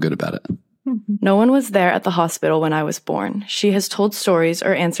don't feel good about it. No one was there at the hospital when I was born. She has told stories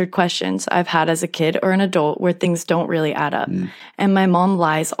or answered questions I've had as a kid or an adult where things don't really add up. And my mom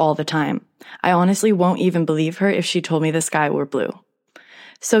lies all the time. I honestly won't even believe her if she told me the sky were blue.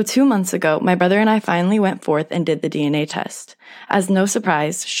 So 2 months ago, my brother and I finally went forth and did the DNA test. As no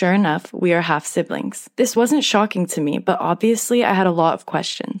surprise, sure enough, we are half siblings. This wasn't shocking to me, but obviously I had a lot of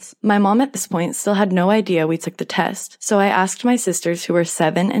questions. My mom at this point still had no idea we took the test, so I asked my sisters who were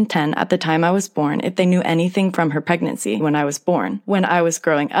 7 and 10 at the time I was born if they knew anything from her pregnancy when I was born, when I was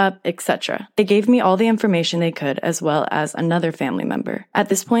growing up, etc. They gave me all the information they could, as well as another family member. At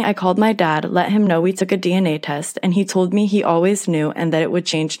this point, I called my dad, let him know we took a DNA test, and he told me he always knew and that it would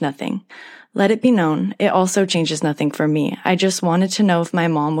change nothing. Let it be known, it also changes nothing for me. I just wanted to know if my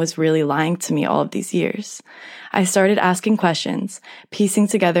mom was really lying to me all of these years. I started asking questions, piecing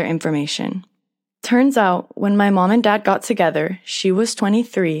together information. Turns out, when my mom and dad got together, she was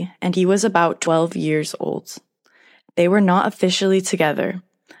 23 and he was about 12 years old. They were not officially together.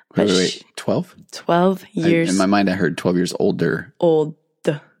 Wait, 12? 12 years. In my mind, I heard 12 years older. Old,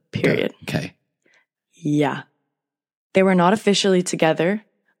 period. Okay. Yeah. They were not officially together,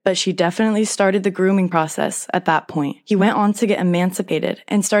 but she definitely started the grooming process at that point. He went on to get emancipated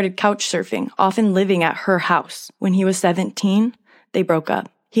and started couch surfing, often living at her house. When he was 17, they broke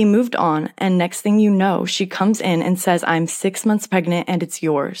up. He moved on, and next thing you know, she comes in and says, I'm 6 months pregnant and it's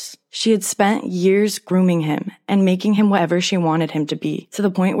yours. She had spent years grooming him and making him whatever she wanted him to be, to the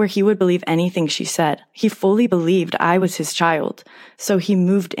point where he would believe anything she said. He fully believed I was his child, so he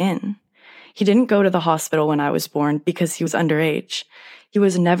moved in. He didn't go to the hospital when I was born because he was underage. He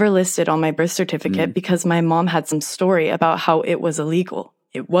was never listed on my birth certificate because my mom had some story about how it was illegal.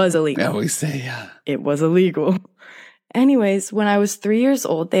 It was illegal. I always say, yeah. It was illegal. Anyways, when I was 3 years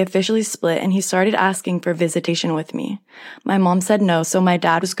old, they officially split and he started asking for visitation with me. My mom said no, so my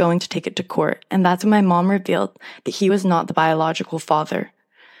dad was going to take it to court, and that's when my mom revealed that he was not the biological father.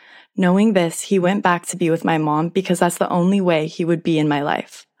 Knowing this, he went back to be with my mom because that's the only way he would be in my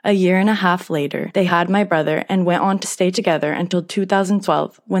life. A year and a half later, they had my brother and went on to stay together until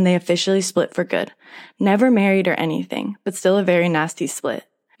 2012 when they officially split for good. Never married or anything, but still a very nasty split.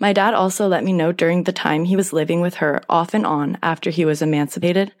 My dad also let me know during the time he was living with her off and on after he was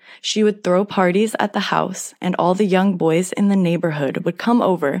emancipated, she would throw parties at the house and all the young boys in the neighborhood would come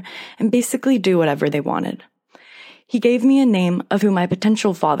over and basically do whatever they wanted. He gave me a name of who my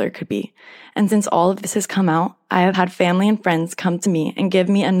potential father could be, and since all of this has come out, I have had family and friends come to me and give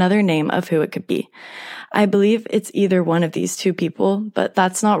me another name of who it could be. I believe it's either one of these two people, but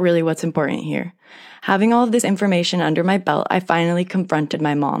that's not really what's important here. Having all of this information under my belt, I finally confronted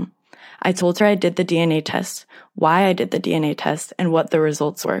my mom. I told her I did the DNA test, why I did the DNA test, and what the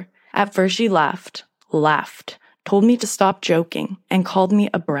results were. At first she laughed, told me to stop joking, and called me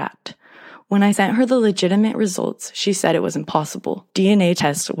a brat. When I sent her the legitimate results, she said it was impossible. DNA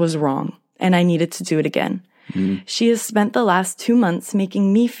test was wrong, and I needed to do it again. She has spent the last 2 months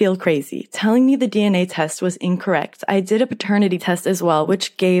making me feel crazy, telling me the DNA test was incorrect. I did a paternity test as well,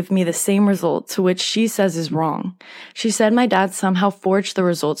 which gave me the same result, to which she says is wrong. She said my dad somehow forged the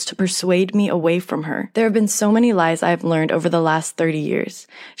results to persuade me away from her. There have been so many lies I've learned over the last 30 years.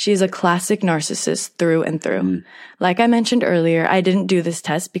 She is a classic narcissist through and through. Like I mentioned earlier, I didn't do this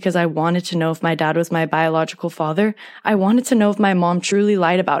test because I wanted to know if my dad was my biological father. I wanted to know if my mom truly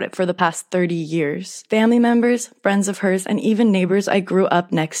lied about it for the past 30 years. Family members members, friends of hers, and even neighbors I grew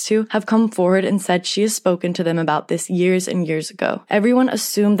up next to have come forward and said she has spoken to them about this years and years ago. Everyone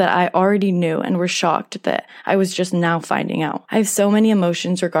assumed that I already knew and were shocked that I was just now finding out. I have so many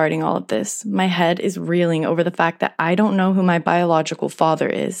emotions regarding all of this. My head is reeling over the fact that I don't know who my biological father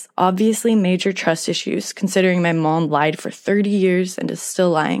is. Obviously major trust issues, considering my mom lied for 30 years and is still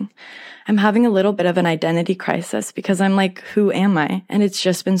lying. I'm having a little bit of an identity crisis because I'm like, who am I? And it's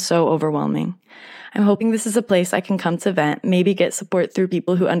just been so overwhelming. I'm hoping this is a place I can come to vent, maybe get support through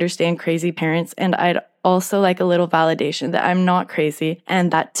people who understand crazy parents, and I'd also like a little validation that I'm not crazy and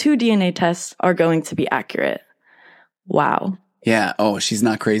that 2 DNA tests are going to be accurate. Wow. Yeah. Oh, she's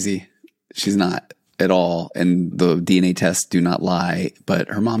not crazy. She's not at all. And the DNA tests do not lie, but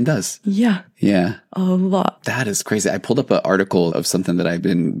her mom does. Yeah. Yeah. A lot. That is crazy. I pulled up an article of something that I've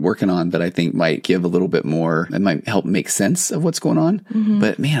been working on that I think might give a little bit more, it might help make sense of what's going on. Mm-hmm.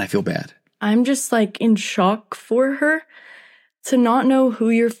 But man, I feel bad. I'm just like in shock for her to not know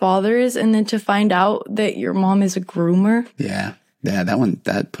who your father is and then to find out that your mom is a groomer. Yeah. Yeah.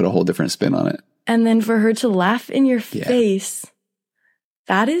 That put a whole different spin on it. And then for her to laugh in your face.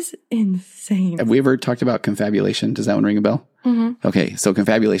 That is insane. Have we ever talked about confabulation? Does that one ring a bell? Mm-hmm. Okay, so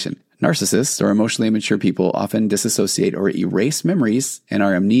confabulation. Narcissists or emotionally immature people often disassociate or erase memories and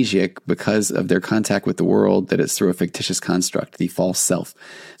are amnesiac because of their contact with the world that is through a fictitious construct, the false self.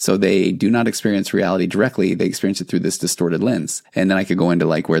 So they do not experience reality directly. They experience it through this distorted lens. And then I could go into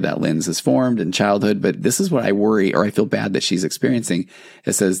like where that lens is formed in childhood, but this is what I worry or I feel bad that she's experiencing.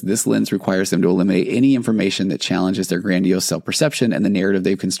 It says this lens requires them to eliminate any information that challenges their grandiose self-perception and the narrative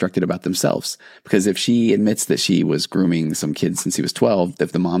they've constructed about themselves. Because if she admits that she was grooming some kids since he was 12,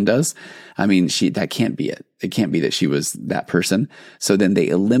 if the mom does, I mean, that can't be it. It can't be that she was that person. So then they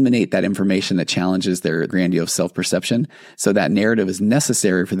eliminate that information that challenges their grandiose self-perception. So that narrative is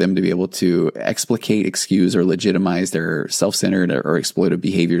necessary for them to be able to explicate, excuse, or legitimize their self-centered or exploitive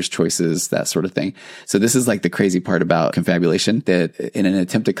behaviors, choices, that sort of thing. So this is like the crazy part about confabulation, that in an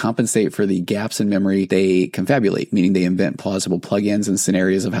attempt to compensate for the gaps in memory, they confabulate, meaning they invent plausible plugins and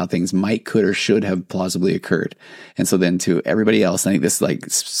scenarios of how things might, could, or should have plausibly occurred. And so then to everybody else, I think this like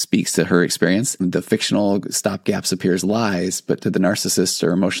speaks to her experience. The fictional stopgaps appear as lies, but to the narcissists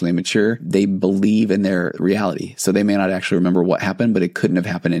or emotionally immature, they believe in their reality. So they may not actually remember what happened, but it couldn't have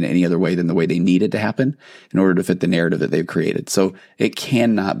happened in any other way than the way they need it to happen in order to fit the narrative that they've created. So it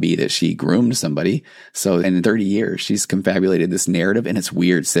cannot be that she groomed somebody. So in 30 years, she's confabulated this narrative. And it's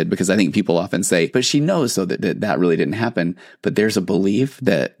weird, Sid, because I think people often say, but she knows so that really didn't happen. But there's a belief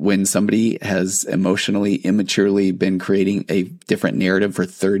that when somebody has emotionally, immaturely been creating a different narrative for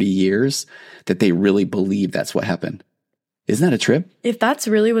 30 years, that they really believe that's what happened. Isn't that a trip? If that's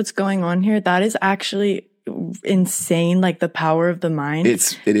really what's going on here, that is actually insane, like the power of the mind.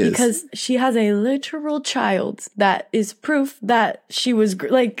 It is. Because she has a literal child that is proof that she was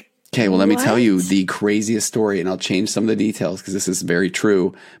like... Okay, well, let me tell you the craziest story, and I'll change some of the details because this is very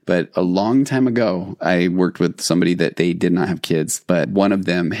true. But a long time ago, I worked with somebody that they did not have kids, but one of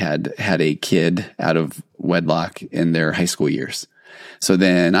them had a kid out of wedlock in their high school years. So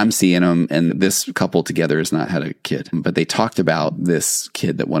then I'm seeing them, and this couple together has not had a kid, but they talked about this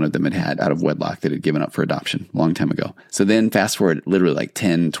kid that one of them had out of wedlock that had given up for adoption a long time ago. So then fast forward literally like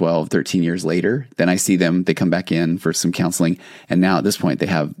 10, 12, 13 years later, then I see them, they come back in for some counseling. And now at this point, they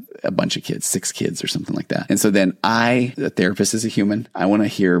have a bunch of kids, 6 kids or something like that. And so then the therapist is a human. I want to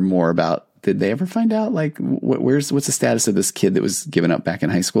hear more about, did they ever find out like what's the status of this kid that was given up back in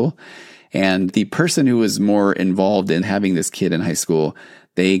high school? And the person who was more involved in having this kid in high school,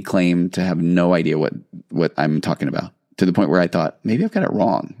 they claim to have no idea what I'm talking about, to the point where I thought, maybe I've got it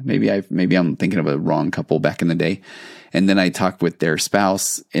wrong. Maybe I'm thinking of a wrong couple back in the day. And then I talked with their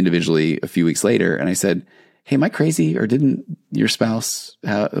spouse individually a few weeks later, and I said, hey, am I crazy? Or didn't your spouse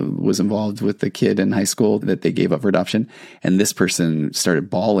was involved with the kid in high school that they gave up for adoption? And this person started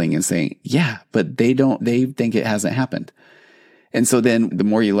bawling and saying, yeah, but they think it hasn't happened. And so then the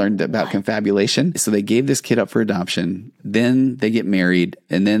more you learned about confabulation, so they gave this kid up for adoption, then they get married,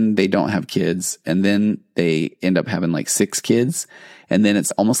 and then they don't have kids, and then they end up having like 6 kids. And then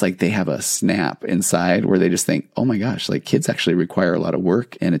it's almost like they have a snap inside where they just think, oh my gosh, like kids actually require a lot of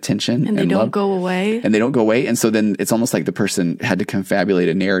work and attention. And they don't go away. And they don't go away. And so then it's almost like the person had to confabulate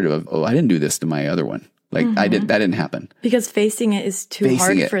a narrative of, oh, I didn't do this to my other one. Like that didn't happen. Because facing it is too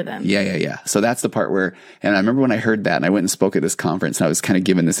hard for them. Yeah. So that's the part where, and I remember when I heard that and I went and spoke at this conference and I was kind of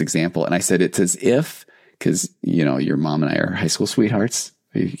given this example and I said, it's as if, because, you know, your mom and I are high school sweethearts.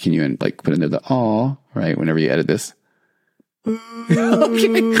 Can you like put in there the aw, right? Whenever you edit this. Okay.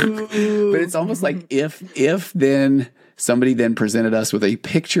 But it's almost like if then somebody then presented us with a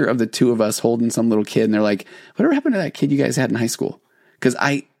picture of the two of us holding some little kid. And they're like, whatever happened to that kid you guys had in high school? Because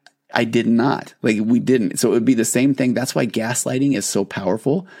I did not. Like, we didn't. So it would be the same thing. That's why gaslighting is so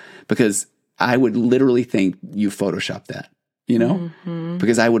powerful, because I would literally think you photoshopped that. You know,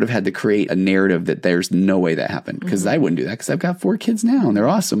 because I would have had to create a narrative that there's no way that happened, because I wouldn't do that, because I've got 4 kids now and they're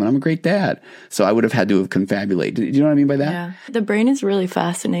awesome and I'm a great dad. So I would have had to have confabulated. Do you know what I mean by that? Yeah. The brain is really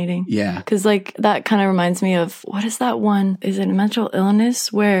fascinating. Yeah. Because like that kind of reminds me of, what is that one? Is it mental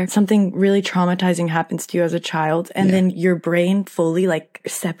illness where something really traumatizing happens to you as a child and then your brain fully like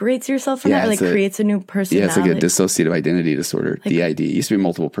separates yourself from it, or like creates a new personality? Yeah, it's like a dissociative identity disorder, like, DID. It used to be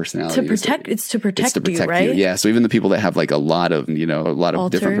multiple personality. It's to protect you, right? You. Yeah. So even the people that have like a lot of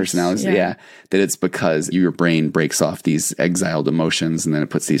different personalities. Yeah. That it's because your brain breaks off these exiled emotions and then it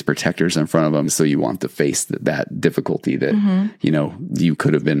puts these protectors in front of them. So you want to face that difficulty that, you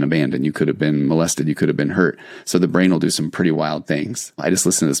could have been abandoned. You could have been molested. You could have been hurt. So the brain will do some pretty wild things. I just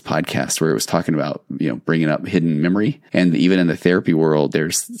listened to this podcast where it was talking about, bringing up hidden memory. And even in the therapy world,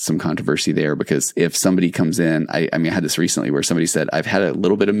 there's some controversy there, because if somebody comes in, I had this recently where somebody said, I've had a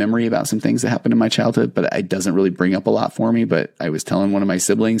little bit of memory about some things that happened in my childhood, but it doesn't really bring up a lot for me. But I was telling one of my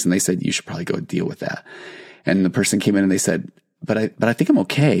siblings and they said, you should probably go deal with that. And the person came in and they said, but I think I'm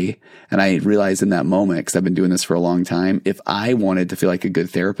okay. And I realized in that moment, because I've been doing this for a long time, if I wanted to feel like a good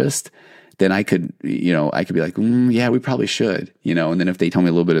therapist, then I could be like, yeah, we probably should, and then if they tell me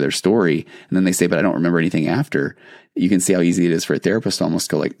a little bit of their story and then they say, but I don't remember anything after, you can see how easy it is for a therapist to almost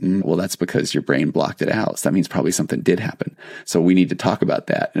go like, well, that's because your brain blocked it out. So that means probably something did happen. So we need to talk about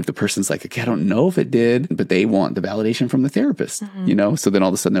that. And if the person's like, okay, I don't know if it did, but they want the validation from the therapist, so then all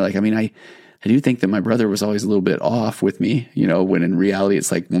of a sudden they're like, I do think that my brother was always a little bit off with me, when in reality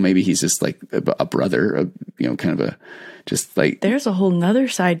it's like, well, maybe he's just like a brother, kind of just like. There's a whole nother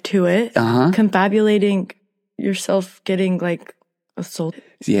side to it. Confabulating yourself getting like assaulted.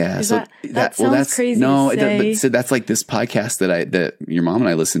 Yeah. So that sounds crazy. No, so that's like this podcast that your mom and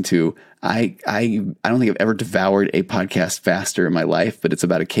I listened to. I don't think I've ever devoured a podcast faster in my life, but it's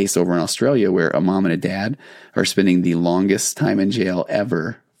about a case over in Australia where a mom and a dad are spending the longest time in jail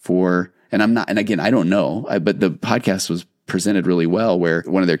ever and again, I don't know, but the podcast was presented really well, where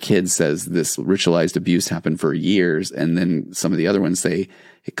one of their kids says this ritualized abuse happened for years. And then some of the other ones say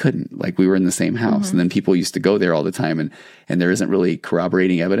it couldn't, like we were in the same house. And then people used to go there all the time and there isn't really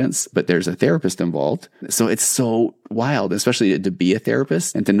corroborating evidence, but there's a therapist involved. So it's so wild, especially to be a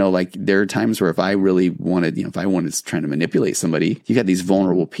therapist and to know like there are times where if I really wanted, if I wanted to try to manipulate somebody, you got these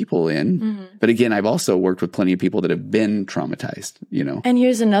vulnerable people in. But again, I've also worked with plenty of people that have been traumatized, And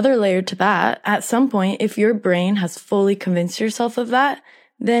here's another layer to that. At some point, if your brain has fully convinced yourself of that,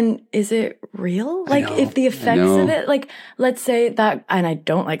 then is it real? Like if the effects of it, like let's say that, and I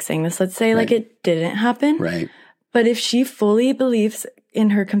don't like saying this, let's say like it didn't happen. Right. But if she fully believes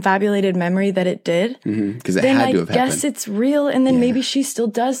in her confabulated memory that it did, because it had to have happened. I guess it's real. And then maybe she still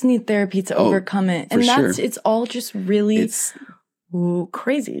does need therapy to overcome it. And it's all just really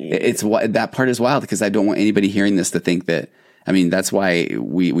crazy. That part is wild, because I don't want anybody hearing this to think that, that's why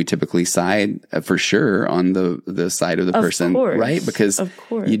we typically side for sure on the side of the person, right? Because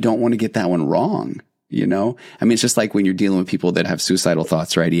you don't want to get that one wrong. It's just like when you're dealing with people that have suicidal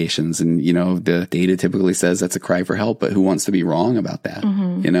thoughts or ideations and, the data typically says that's a cry for help, but who wants to be wrong about that?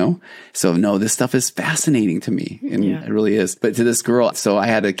 So no, this stuff is fascinating to me, and it really is. But to this girl, so I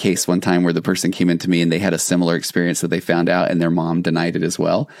had a case one time where the person came into me and they had a similar experience that they found out, and their mom denied it as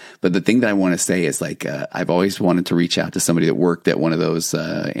well. But the thing that I want to say is like, I've always wanted to reach out to somebody that worked at one of those,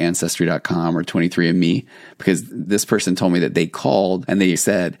 Ancestry.com or 23andMe, because this person told me that they called and they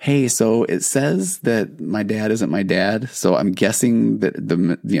said, hey, so it says that my dad isn't my dad. So I'm guessing that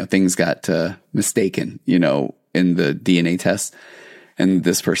things got mistaken, in the DNA test. And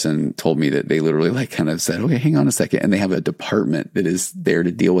this person told me that they literally like kind of said, okay, hang on a second. And they have a department that is there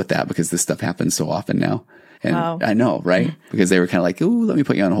to deal with that, because this stuff happens so often now. And I know, right? Because they were kind of like, ooh, let me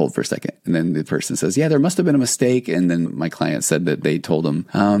put you on hold for a second. And then the person says, yeah, there must have been a mistake. And then my client said that they told him,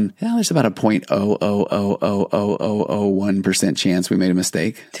 there's about a 0.0000001% chance we made a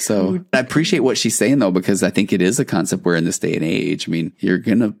mistake. Dude. So I appreciate what she's saying though, because I think it is a concept where in this day and age, you're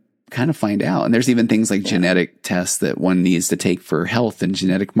going to kind of find out. And there's even things like genetic tests that one needs to take for health and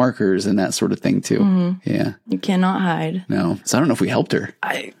genetic markers and that sort of thing too. Yeah. You cannot hide. No. So I don't know if we helped her.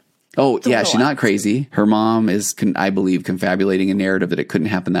 Oh, yeah, she's not crazy. Her mom is, I believe, confabulating a narrative that it couldn't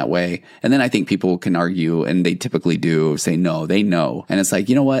happen that way. And then I think people can argue, and they typically do, say, no, they know. And it's like,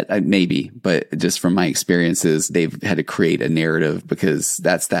 you know what? Maybe. But just from my experiences, they've had to create a narrative because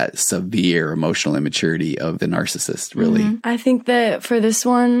that's that severe emotional immaturity of the narcissist, really. Mm-hmm. I think that for this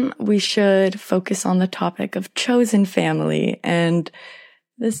one, we should focus on the topic of chosen family. And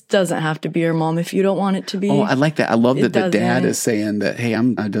this doesn't have to be your mom if you don't want it to be. Oh, I like that. I love that the dad is saying that, hey,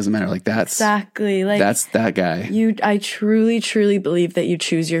 it doesn't matter. Like that's exactly like that's that guy. I truly, truly believe that you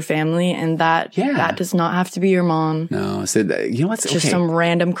choose your family, and that does not have to be your mom. No, so you know what's just some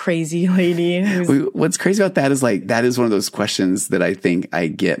random crazy lady. What's crazy about that is like that is one of those questions that I think I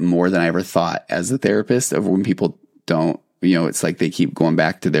get more than I ever thought as a therapist of when people don't. You know, it's like they keep going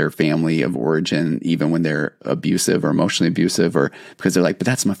back to their family of origin, even when they're abusive or emotionally abusive, or because they're like, but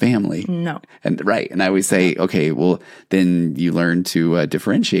that's my family. No. And right. And I always say, okay, well, then you learn to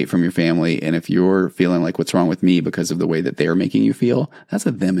differentiate from your family. And if you're feeling like what's wrong with me because of the way that they're making you feel, that's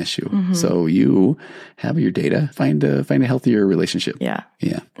a them issue. Mm-hmm. So you have your data, find a healthier relationship. Yeah.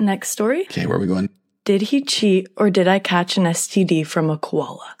 Yeah. Next story. Okay. Where are we going? Did he cheat or did I catch an STD from a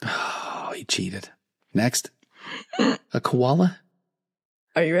koala? Oh, he cheated. Next. A koala?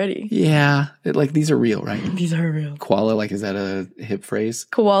 Are you ready? Yeah. These are real, right? These are real. Koala, like, is that a hip phrase?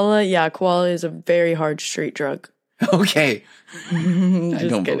 Koala, yeah. Koala is a very hard street drug. Okay. I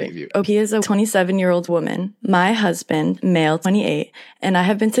don't believe you. He is a 27-year-old woman, my husband, male 28, and I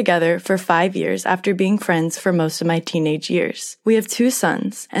have been together for 5 years after being friends for most of my teenage years. We have 2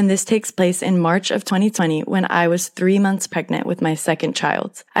 sons, and this takes place in March of 2020 when I was 3 months pregnant with my second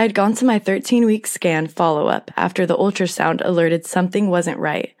child. I had gone to my 13-week scan follow-up after the ultrasound alerted something wasn't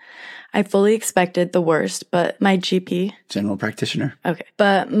right. I fully expected the worst, but my GP... General practitioner. Okay.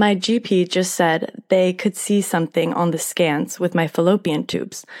 But my GP just said they could see something on the scans with my fallopian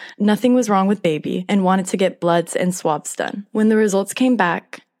tubes. Nothing was wrong with baby and wanted to get bloods and swabs done. When the results came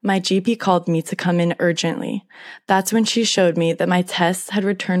back, my GP called me to come in urgently. That's when she showed me that my tests had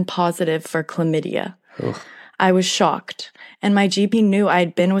returned positive for chlamydia. Ugh. I was shocked, and my GP knew I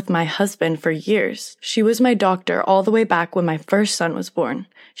had been with my husband for years. She was my doctor all the way back when my first son was born.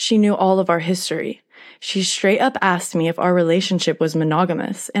 She knew all of our history. She straight up asked me if our relationship was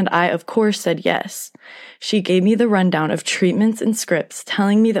monogamous, and I, of course, said yes. She gave me the rundown of treatments and scripts,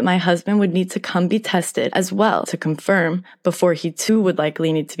 telling me that my husband would need to come be tested as well to confirm before he too would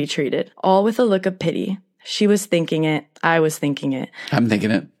likely need to be treated, all with a look of pity. She was thinking it. I was thinking it. I'm thinking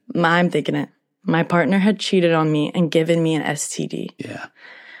it. I'm thinking it. My partner had cheated on me and given me an STD. Yeah.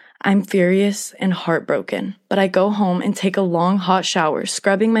 I'm furious and heartbroken, but I go home and take a long hot shower,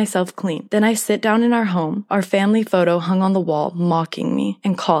 scrubbing myself clean. Then I sit down in our home, our family photo hung on the wall, mocking me,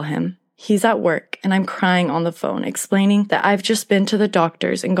 and call him. He's at work, and I'm crying on the phone, explaining that I've just been to the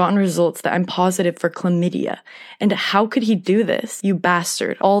doctors and gotten results that I'm positive for chlamydia. And how could he do this? You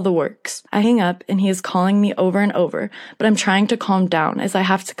bastard. All the works. I hang up, and he is calling me over and over, but I'm trying to calm down as I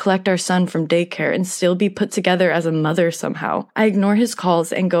have to collect our son from daycare and still be put together as a mother somehow. I ignore his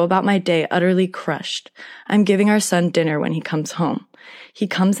calls and go about my day utterly crushed. I'm giving our son dinner when he comes home. He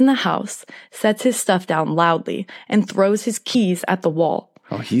comes in the house, sets his stuff down loudly, and throws his keys at the wall.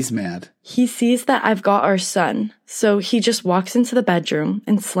 Oh, he's mad. He sees that I've got our son, so he just walks into the bedroom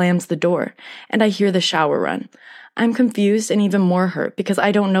and slams the door, and I hear the shower run. I'm confused and even more hurt because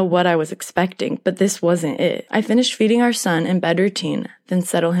I don't know what I was expecting, but this wasn't it. I finish feeding our son in bed routine, then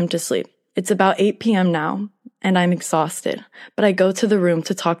settle him to sleep. It's about 8 p.m. now, and I'm exhausted, but I go to the room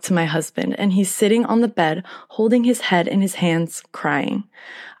to talk to my husband, and he's sitting on the bed, holding his head in his hands, crying.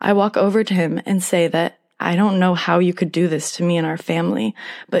 I walk over to him and say that I don't know how you could do this to me and our family,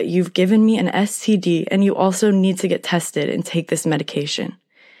 but you've given me an STD and you also need to get tested and take this medication.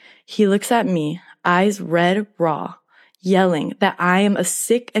 He looks at me, eyes red raw, yelling that I am a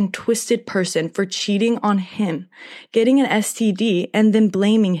sick and twisted person for cheating on him, getting an STD, and then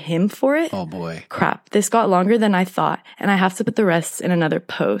blaming him for it. Oh boy. Crap, this got longer than I thought, and I have to put the rest in another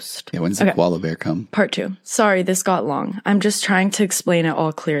post. Yeah, when's the koala bear come? Part 2. Sorry, this got long. I'm just trying to explain it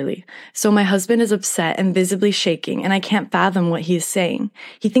all clearly. So my husband is upset and visibly shaking, and I can't fathom what he is saying.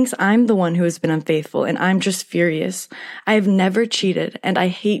 He thinks I'm the one who has been unfaithful, and I'm just furious. I have never cheated, and I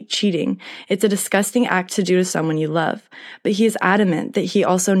hate cheating. It's a disgusting act to do to someone you love. But he is adamant that he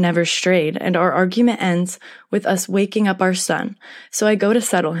also never strayed, and our argument ends with us waking up our son. So I go to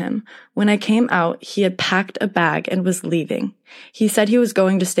settle him. When I came out, he had packed a bag and was leaving. He said he was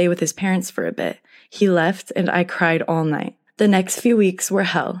going to stay with his parents for a bit. He left, and I cried all night. The next few weeks were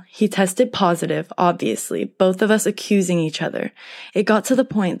hell. He tested positive, obviously, both of us accusing each other. It got to the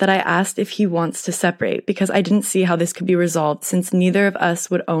point that I asked if he wants to separate because I didn't see how this could be resolved since neither of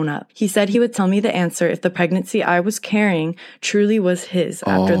us would own up. He said he would tell me the answer if the pregnancy I was carrying truly was his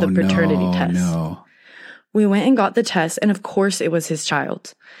after the paternity test. No. We went and got the test, and of course it was his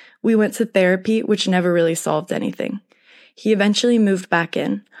child. We went to therapy, which never really solved anything. He eventually moved back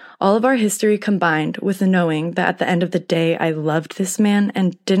in. All of our history combined with knowing that at the end of the day I loved this man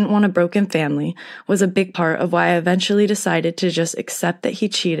and didn't want a broken family was a big part of why I eventually decided to just accept that he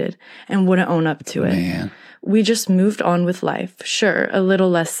cheated and wouldn't own up to it. Man. We just moved on with life. Sure, a little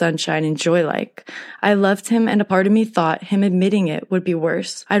less sunshine and joy-like. I loved him, and a part of me thought him admitting it would be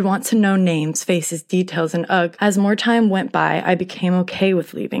worse. I'd want to know names, faces, details, and ugh. As more time went by, I became okay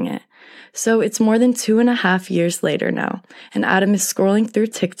with leaving it. So it's more than 2.5 years later now, and Adam is scrolling through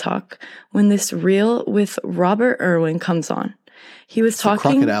TikTok when this reel with Robert Irwin comes on. He was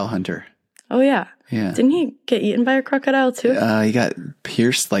talking... crocodile hunter. Oh, yeah. Yeah. Didn't he get eaten by a crocodile too? He got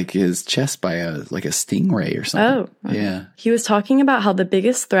pierced like his chest by a stingray or something. Oh. Okay. Yeah. He was talking about how the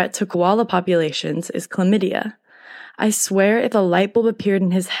biggest threat to koala populations is chlamydia. I swear if a light bulb appeared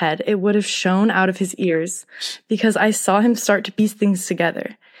in his head, it would have shone out of his ears because I saw him start to piece things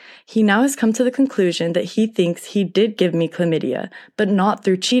together. He now has come to the conclusion that he thinks he did give me chlamydia, but not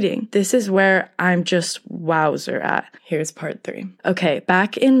through cheating. This is where I'm just wowzer at. Here's part 3. Okay,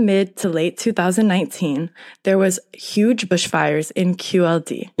 back in mid to late 2019, there was huge bushfires in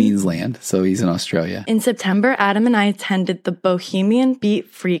QLD. Queensland, so he's in Australia. In September, Adam and I attended the Bohemian Beat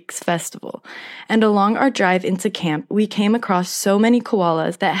Freaks Festival, and along our drive into camp, we came across so many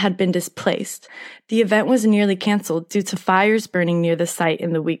koalas that had been displaced. The event was nearly canceled due to fires burning near the site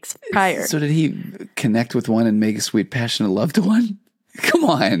in the weeks prior. So did he connect with one and make a sweet, passionate love to one? Come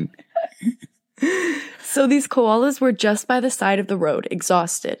on. So these koalas were just by the side of the road,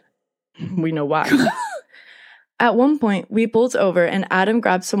 exhausted. We know why. At one point, we pulled over and Adam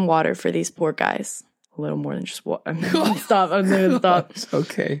grabbed some water for these poor guys. A little more than just water. I'm going to stop.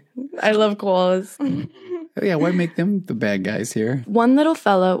 Okay. I love koalas. Yeah, why make them the bad guys here? One little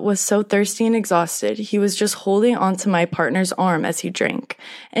fella was so thirsty and exhausted, he was just holding onto my partner's arm as he drank.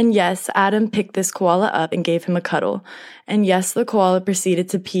 And yes, Adam picked this koala up and gave him a cuddle. And yes, the koala proceeded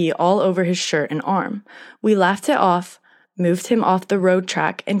to pee all over his shirt and arm. We laughed it off, moved him off the road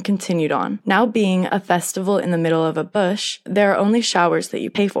track, and continued on. Now being a festival in the middle of a bush, there are only showers that you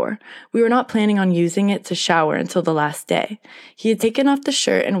pay for. We were not planning on using it to shower until the last day. He had taken off the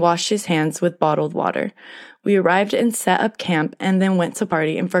shirt and washed his hands with bottled water. We arrived and set up camp and then went to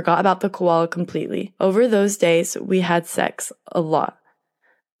party and forgot about the koala completely. Over those days, we had sex a lot.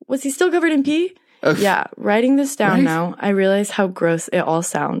 Was he still covered in pee? Okay. Yeah, writing this down now, I realize how gross it all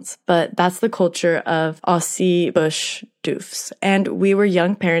sounds, but that's the culture of Aussie bush doofs. And we were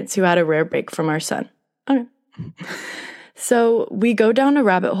young parents who had a rare break from our son. Okay. So we go down a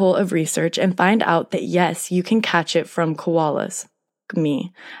rabbit hole of research and find out that yes, you can catch it from koalas.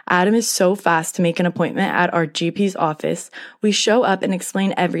 Me. Adam is so fast to make an appointment at our GP's office. We show up and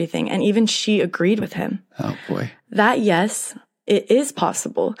explain everything, and even she agreed with him. Oh boy. That yes, it is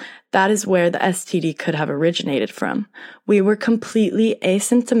possible. That is where the STD could have originated from. We were completely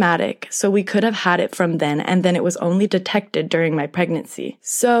asymptomatic, so we could have had it from then, and then it was only detected during my pregnancy.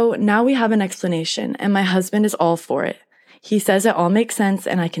 So now we have an explanation, and my husband is all for it. He says it all makes sense,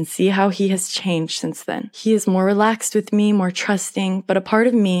 and I can see how he has changed since then. He is more relaxed with me, more trusting, but a part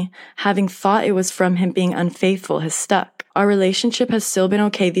of me, having thought it was from him being unfaithful, has stuck. Our relationship has still been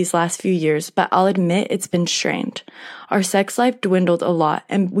okay these last few years, but I'll admit it's been strained. Our sex life dwindled a lot,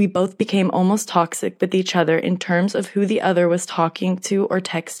 and we both became almost toxic with each other in terms of who the other was talking to or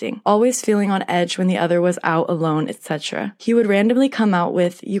texting, always feeling on edge when the other was out alone, etc. He would randomly come out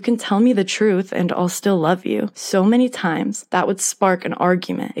with, "You can tell me the truth and I'll still love you," so many times that would spark an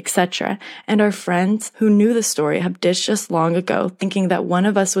argument, etc. And our friends who knew the story have ditched us long ago, thinking that one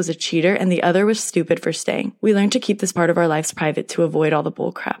of us was a cheater and the other was stupid for staying. We learned to keep this part of our lives private to avoid all the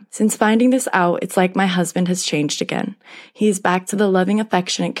bullcrap. Since finding this out, it's like my husband has changed again. He is back to the loving,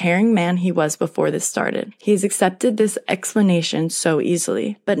 affectionate, caring man he was before this started. He has accepted this explanation so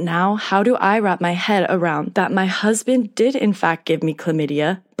easily. But now, how do I wrap my head around that my husband did in fact give me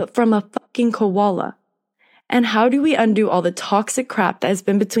chlamydia, but from a fucking koala? And how do we undo all the toxic crap that has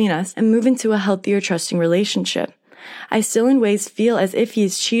been between us and move into a healthier, trusting relationship? I still in ways feel as if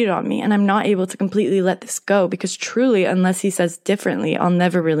he's cheated on me, and I'm not able to completely let this go because truly, unless he says differently, I'll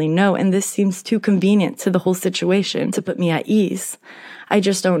never really know, and this seems too convenient to the whole situation to put me at ease. I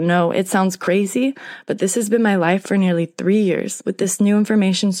just don't know. It sounds crazy, but this has been my life for nearly 3 years, with this new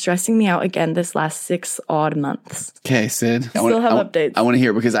information stressing me out again this last 6 odd months. Okay, Sid. Still have updates. I want to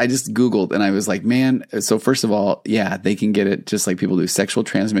hear, because I just Googled and I was like, man, so first of all, yeah, they can get it just like people do, sexual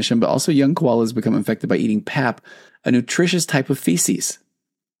transmission, but also young koalas become infected by eating pap, a nutritious type of feces.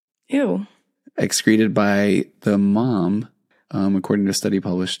 Ew. Excreted by the mom, according to a study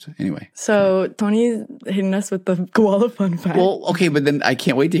published. Anyway. So Tony's hitting us with the koala fun fact. Well, okay, but then I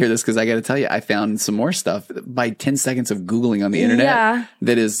can't wait to hear this, because I got to tell you, I found some more stuff by 10 seconds of Googling on the internet.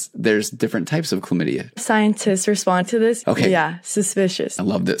 There's different types of chlamydia. Scientists respond to this. Okay. Yeah, suspicious. I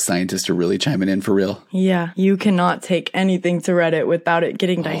love that scientists are really chiming in for real. Yeah, you cannot take anything to Reddit without it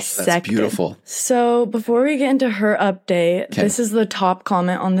getting dissected. That's beautiful. So before we get into her update, this is the top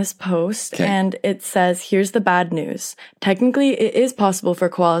comment on this post, and it says, here's the bad news. Technically, it is possible for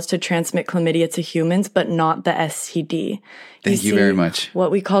koalas to transmit chlamydia to humans, but not the STD. Thank you very much. What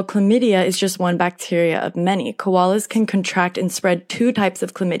we call chlamydia is just one bacteria of many. Koalas can contract and spread 2 types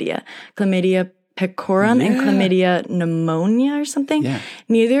of chlamydia. Chlamydia pecorum and chlamydia pneumonia or something. Yeah.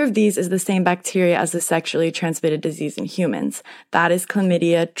 Neither of these is the same bacteria as the sexually transmitted disease in humans. That is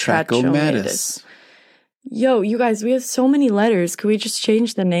chlamydia trachomatis. Yo, you guys, we have so many letters. Could we just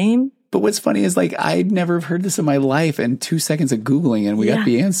change the name? But what's funny is, like, I'd never heard this in my life, and 2 seconds of Googling and we got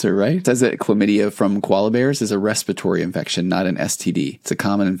the answer, right? It says that chlamydia from koala bears is a respiratory infection, not an STD. It's a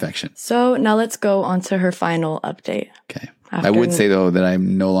common infection. So now let's go on to her final update. Okay. I would say, though, that I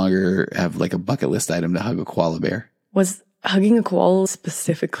no longer have like a bucket list item to hug a koala bear. Was hugging a koala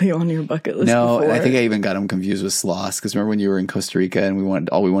specifically on your bucket list? No, before? I think I even got them confused with sloths, because remember when you were in Costa Rica and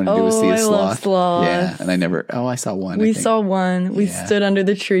all we wanted to do was see a sloth? Love sloths. Yeah, and I saw one. We saw one. We stood under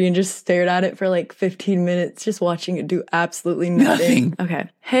the tree and just stared at it for like 15 minutes, just watching it do absolutely nothing. Okay.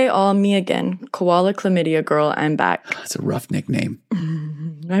 Hey all, me again. Koala chlamydia girl, I'm back. That's a rough nickname.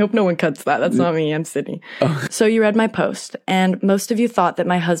 I hope no one cuts that. That's not me. I'm Sydney. Oh. So you read my post, and most of you thought that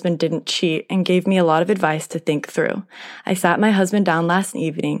my husband didn't cheat and gave me a lot of advice to think through. I sat my husband down last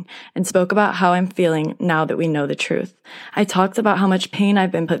evening and spoke about how I'm feeling now that we know the truth. I talked about how much pain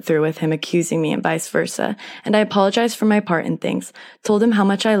I've been put through with him accusing me and vice versa, and I apologized for my part in things, told him how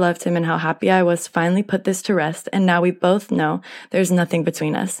much I loved him and how happy I was to finally put this to rest, and now we both know there's nothing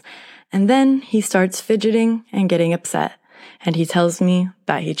between us. And then he starts fidgeting and getting upset. And he tells me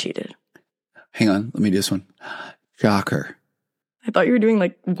that he cheated. Hang on. Let me do this one. Shocker. I thought you were doing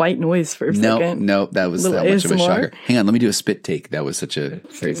like white noise for a second. No, that was that much of a shocker. Hang on. Let me do a spit take. That was such a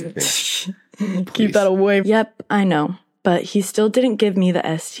crazy thing. Keep that away. Yep, I know. But he still didn't give me the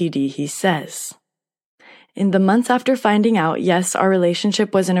STD he says. In the months after finding out, yes, our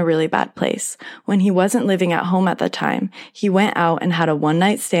relationship was in a really bad place. When he wasn't living at home at the time, he went out and had a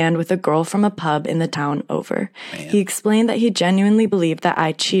one-night stand with a girl from a pub in the town over. Man. He explained that he genuinely believed that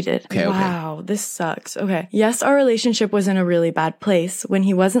I cheated. Wow, this sucks. Okay. Yes, our relationship was in a really bad place. When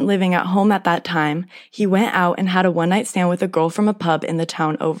he wasn't living at home at that time, he went out and had a one-night stand with a girl from a pub in the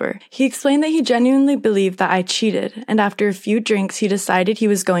town over. He explained that he genuinely believed that I cheated, and after a few drinks, he decided he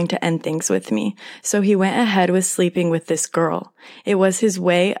was going to end things with me. So he went ahead with sleeping with this girl. It was his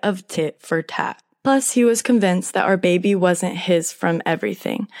way of tit for tat. Plus, he was convinced that our baby wasn't his from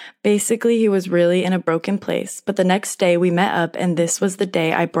everything. Basically, he was really in a broken place, but the next day we met up and this was the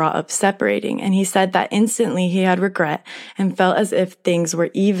day I brought up separating, and he said that instantly he had regret and felt as if things were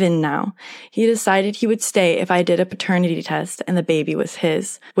even now. He decided he would stay if I did a paternity test and the baby was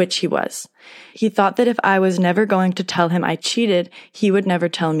his, which he was. He thought that if I was never going to tell him I cheated, he would never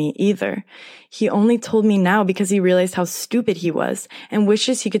tell me either. He only told me now because he realized how stupid he was and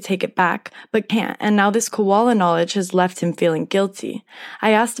wishes he could take it back, but can't, and now this koala knowledge has left him feeling guilty.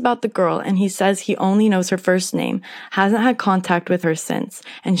 I asked about the girl, and he says he only knows her first name, hasn't had contact with her since,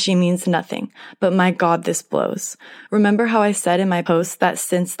 and she means nothing. But my God, this blows. Remember how I said in my post that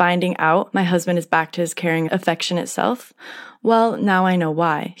since finding out, my husband is back to his caring, affectionate self? Well, now I know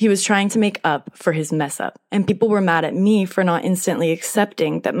why. He was trying to make up for his mess up. And people were mad at me for not instantly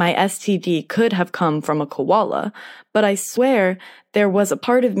accepting that my STD could have come from a koala. But I swear there was a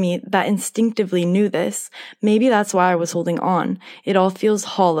part of me that instinctively knew this. Maybe that's why I was holding on. It all feels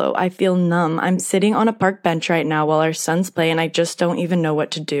hollow. I feel numb. I'm sitting on a park bench right now while our sons play and I just don't even know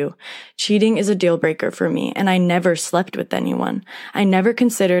what to do. Cheating is a deal breaker for me, and I never slept with anyone. I never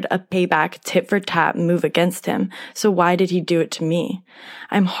considered a payback tit for tat move against him. So why did he do it to me.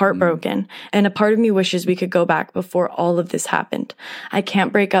 I'm heartbroken, and a part of me wishes we could go back before all of this happened. I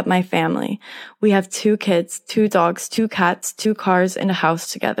can't break up my family. We have 2 kids, 2 dogs, 2 cats, 2 cars, and a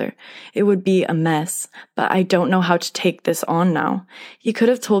house together. It would be a mess, but I don't know how to take this on now. He could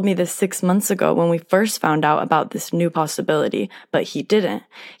have told me this 6 months ago when we first found out about this new possibility, but he didn't.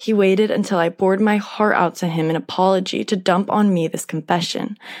 He waited until I poured my heart out to him in apology to dump on me this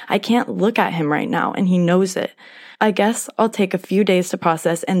confession. I can't look at him right now, and he knows it. I guess I'll take a few days to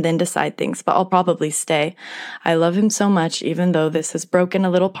process and then decide things, but I'll probably stay. I love him so much, even though this has broken a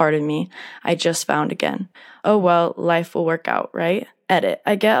little part of me I just found again. Oh well, life will work out, right? Edit.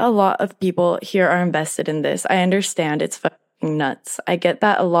 I get a lot of people here are invested in this. I understand it's fucking nuts. I get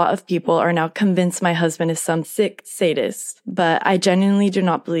that a lot of people are now convinced my husband is some sick sadist, but I genuinely do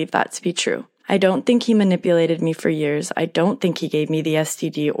not believe that to be true. I don't think he manipulated me for years. I don't think he gave me the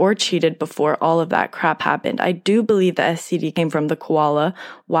STD or cheated before all of that crap happened. I do believe the STD came from the KOALA.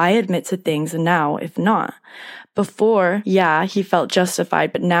 Why admit to things now if not? Before, yeah, he felt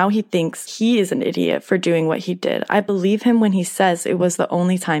justified, but now he thinks he is an idiot for doing what he did. I believe him when he says it was the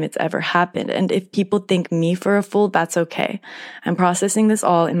only time it's ever happened, and if people think me for a fool, that's okay. I'm processing this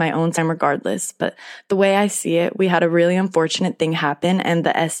all in my own time regardless, but the way I see it, we had a really unfortunate thing happen, and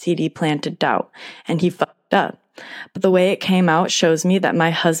the STD planted doubt, and he fucked up. But the way it came out shows me that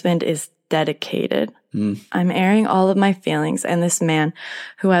my husband is dedicated. I'm airing all of my feelings, and this man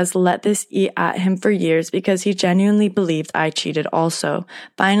who has let this eat at him for years because he genuinely believed I cheated also,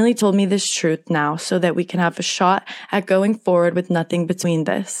 finally told me this truth now so that we can have a shot at going forward with nothing between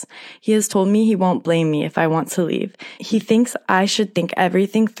this. He has told me he won't blame me if I want to leave. He thinks I should think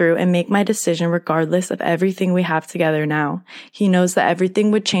everything through and make my decision regardless of everything we have together now. He knows that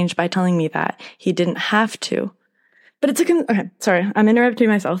everything would change by telling me that. He didn't have to. But it took him— okay, sorry, I'm interrupting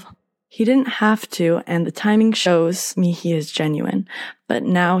myself. He didn't have to, and the timing shows me he is genuine. But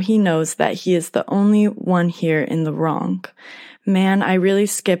now he knows that he is the only one here in the wrong. Man, I really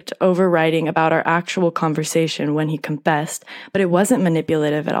skipped over writing about our actual conversation when he confessed, but it wasn't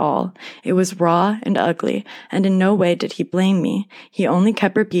manipulative at all. It was raw and ugly, and in no way did he blame me. He only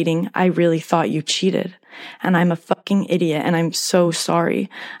kept repeating, "I really thought you cheated." And I'm a fucking idiot, and I'm so sorry.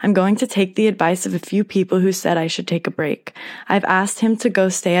 I'm going to take the advice of a few people who said I should take a break. I've asked him to go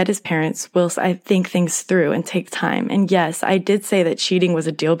stay at his parents whilst I think things through and take time. And yes, I did say that cheating was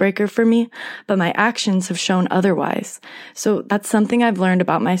a deal breaker for me, but my actions have shown otherwise. So that's something I've learned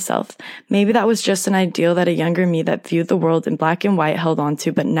about myself. Maybe that was just an ideal that a younger me that viewed the world in black and white held on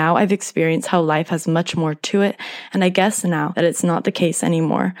to, but now I've experienced how life has much more to it, and I guess now that it's not the case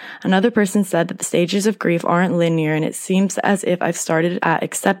anymore. Another person said that the stages of grief aren't linear, and it seems as if I've started at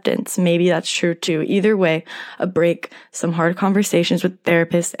acceptance. Maybe that's true too. Either way, a break, some hard conversations with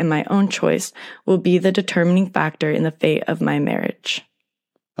therapists, and my own choice will be the determining factor in the fate of my marriage.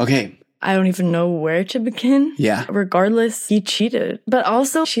 Okay. I don't even know where to begin. Yeah. Regardless, he cheated. But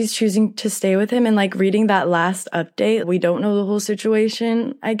also, she's choosing to stay with him, and like reading that last update, we don't know the whole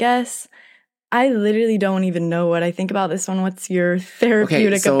situation, I guess. I literally don't even know what I think about this one. What's your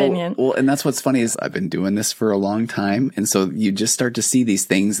therapeutic opinion? Well, and that's what's funny is I've been doing this for a long time. And so you just start to see these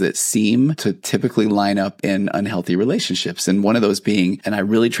things that seem to typically line up in unhealthy relationships. And one of those being, and I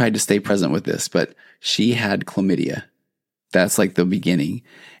really tried to stay present with this, but she had chlamydia. That's like the beginning.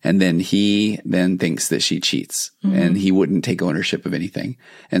 And then he then thinks that she cheats and he wouldn't take ownership of anything.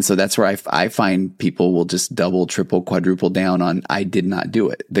 And so that's where I find people will just double, triple, quadruple down on, I did not do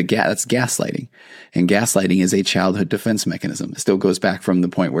it. That's gaslighting. And gaslighting is a childhood defense mechanism. It still goes back from the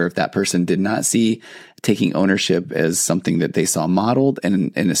point where if that person did not see taking ownership as something that they saw modeled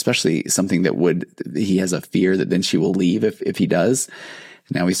and especially something that he has a fear that then she will leave if he does.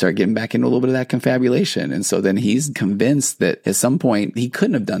 Now we start getting back into a little bit of that confabulation. And so then he's convinced that at some point he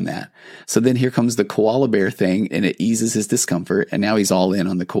couldn't have done that. So then here comes the koala bear thing and it eases his discomfort. And now he's all in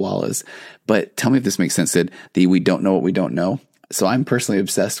on the koalas. But tell me if this makes sense, Sid. We don't know what we don't know. So I'm personally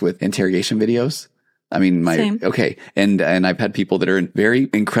obsessed with interrogation videos. I mean, Same. Okay. And I've had people that are in very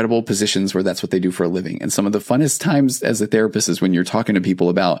incredible positions where that's what they do for a living. And some of the funnest times as a therapist is when you're talking to people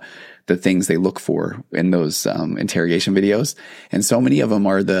about the things they look for in those interrogation videos. And so many of them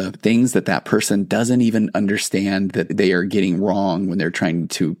are the things that person doesn't even understand that they are getting wrong when they're trying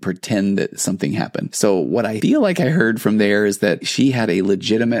to pretend that something happened. So what I feel like I heard from there is that she had a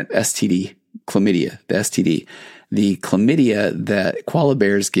legitimate STD, chlamydia, the STD. The chlamydia that koala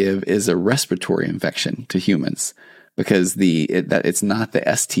bears give is a respiratory infection to humans because it's not the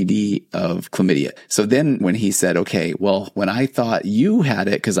STD of chlamydia. So then when he said, okay, well, when I thought you had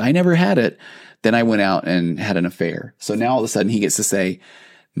it, because I never had it, then I went out and had an affair. So now all of a sudden he gets to say,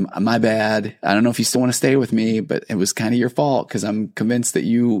 my bad. I don't know if you still want to stay with me, but it was kind of your fault because I'm convinced that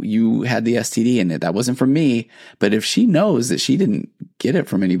you had the STD in it. That wasn't from me. But if she knows that she didn't get it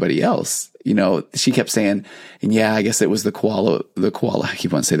from anybody else, you know, she kept saying, and yeah, I guess it was the koala, I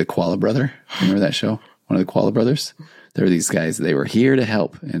keep wanting to say the Koala brother. Remember that show? One of the Koala brothers? There were these guys, they were here to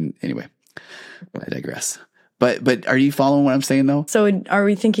help. And anyway, I digress. But are you following what I'm saying though? So are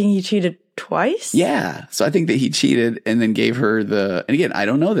we thinking he cheated twice? Yeah. So I think that he cheated and then gave her and again, I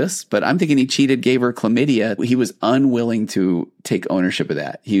don't know this, but I'm thinking he cheated, gave her chlamydia. He was unwilling to take ownership of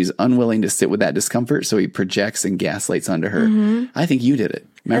that. He was unwilling to sit with that discomfort. So he projects and gaslights onto her. Mm-hmm. I think you did it.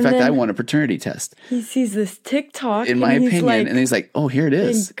 Matter of fact, I want a paternity test. He sees this TikTok. In my opinion. And he's like, oh, here it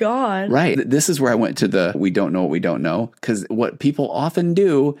is. Thank God. Right. This is where I went to we don't know what we don't know. Because what people often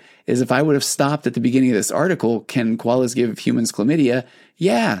do is if I would have stopped at the beginning of this article, can koalas give humans chlamydia?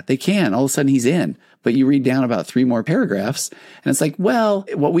 Yeah, they can. All of a sudden he's in. But you read down about 3 more paragraphs and it's like, well,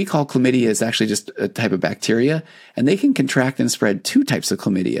 what we call chlamydia is actually just a type of bacteria and they can contract and spread 2 types of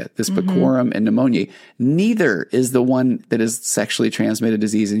chlamydia, this picorum and pneumonia. Neither is the one that is sexually transmitted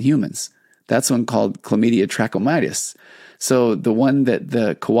disease in humans. That's one called chlamydia trachomatis. So the one that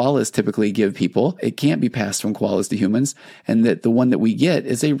the koalas typically give people, it can't be passed from koalas to humans. And that the one that we get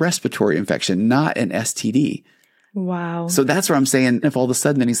is a respiratory infection, not an STD. Wow. So that's where I'm saying if all of a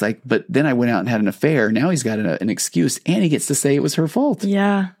sudden then he's like, but then I went out and had an affair. Now he's got an excuse and he gets to say it was her fault.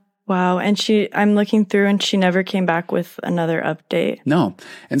 Yeah. Wow. And I'm looking through and she never came back with another update. No.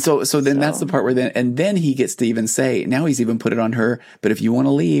 And so then that's the part where then he gets to even say, now he's even put it on her, but if you want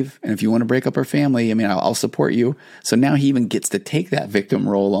to leave and if you want to break up our family, I mean, I'll support you. So now he even gets to take that victim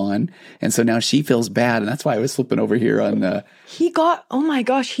role on. And so now she feels bad. And that's why I was flipping over here on he got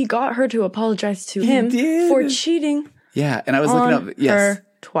her to apologize to him for cheating. Yeah. And I was looking up, yes. Her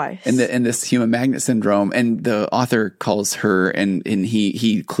twice. And this human magnet syndrome, and the author calls her, and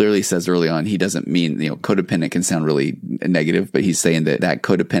he clearly says early on, he doesn't mean, codependent can sound really negative, but he's saying that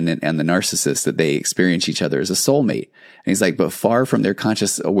codependent and the narcissist, that they experience each other as a soulmate. And he's like, but far from their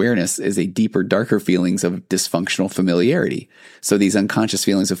conscious awareness is a deeper, darker feelings of dysfunctional familiarity. So these unconscious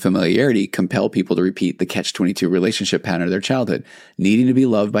feelings of familiarity compel people to repeat the catch-22 relationship pattern of their childhood, needing to be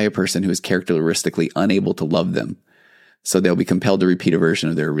loved by a person who is characteristically unable to love them. So they'll be compelled to repeat a version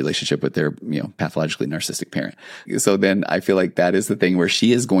of their relationship with their, pathologically narcissistic parent. So then I feel like that is the thing where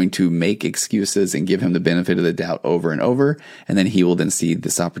she is going to make excuses and give him the benefit of the doubt over and over. And then he will then see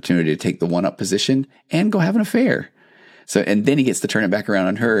this opportunity to take the one-up position and go have an affair. So, and then he gets to turn it back around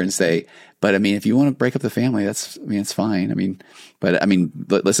on her and say, but I mean, if you want to break up the family, it's fine.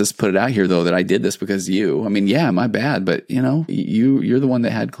 Let's just put it out here though, that I did this because you, yeah, my bad, but you're the one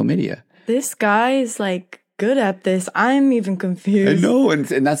that had chlamydia. This guy is like, good at this. I'm even confused. I know, and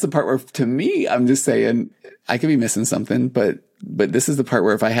that's the part where, to me, I'm just saying I could be missing something, but this is the part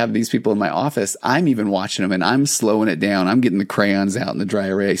where if I have these people in my office, I'm even watching them and I'm slowing it down. I'm getting the crayons out and the dry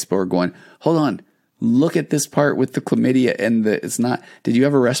erase board going, hold on, look at this part with the chlamydia and it's not, did you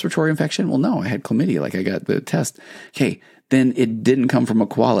have a respiratory infection? Well, no, I had chlamydia, like I got the test. Okay. Then it didn't come from a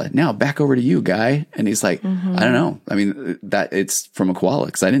koala. Now back over to you, guy. And he's like, I don't know. That it's from a koala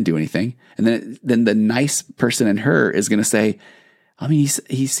because I didn't do anything. And then the nice person in her is going to say,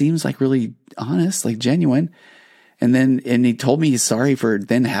 he seems like really honest, like genuine. And he told me he's sorry for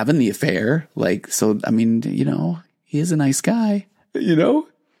then having the affair. Like, so, he is a nice guy,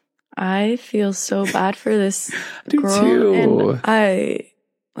 I feel so bad for this girl. Too. And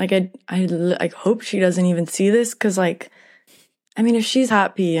I hope she doesn't even see this because if she's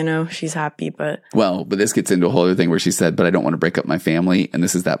happy, she's happy, but this gets into a whole other thing where she said, but I don't want to break up my family. And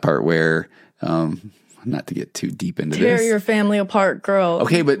this is that part where, not to get too deep into this. Tear your family apart, girl.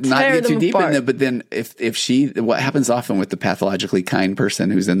 Okay, but not to get too deep in it. But then if what happens often with the pathologically kind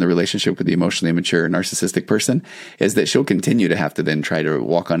person who's in the relationship with the emotionally immature narcissistic person is that she'll continue to have to then try to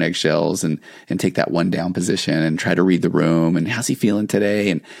walk on eggshells and take that one down position and try to read the room and how's he feeling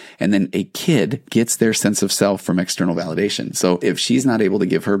today? And then a kid gets their sense of self from external validation. So if she's not able to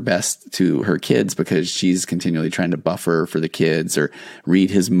give her best to her kids because she's continually trying to buffer for the kids or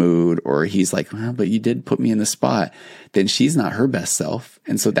read his mood, or he's like, well, but you did put me in the spot, then she's not her best self.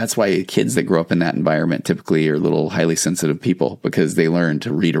 And so that's why kids that grow up in that environment typically are little highly sensitive people because they learn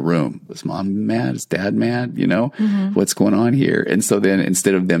to read a room. Is mom mad? Is dad mad? What's going on here? And so then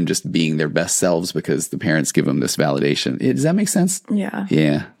instead of them just being their best selves because the parents give them this validation, does that make sense? Yeah.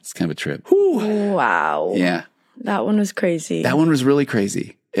 Yeah. It's kind of a trip. Whew. Wow. Yeah. That one was crazy. That one was really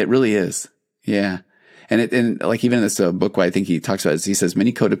crazy. It really is. Yeah. And like even in this book, what I think he talks about is he says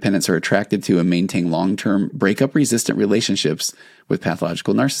many codependents are attracted to and maintain long-term breakup resistant relationships with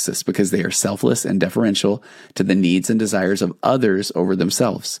pathological narcissists because they are selfless and deferential to the needs and desires of others over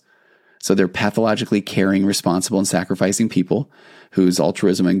themselves. So they're pathologically caring, responsible, and sacrificing people whose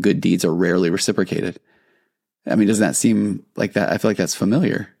altruism and good deeds are rarely reciprocated. I mean, doesn't that seem like that? I feel like that's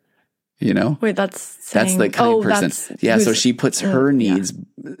familiar, you know? Wait, that's the kind person. Yeah. So she puts her needs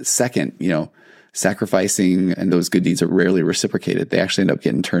second, you know, sacrificing, and those good deeds are rarely reciprocated. They actually end up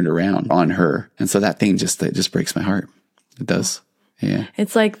getting turned around on her. And so that thing just breaks my heart. It does. Yeah.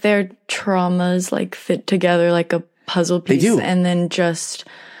 It's like their traumas like fit together like a puzzle piece. They do. And then just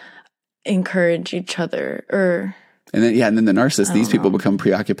encourage each other And then the narcissist, these people become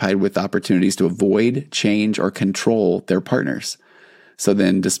preoccupied with opportunities to avoid, change, or control their partners. So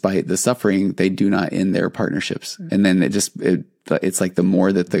then despite the suffering, they do not end their partnerships. And then it's like the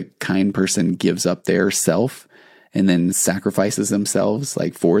more that the kind person gives up their self and then sacrifices themselves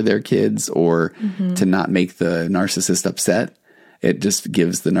like for their kids or to not make the narcissist upset, it just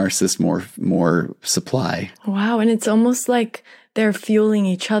gives the narcissist more supply. Wow. And it's almost like they're fueling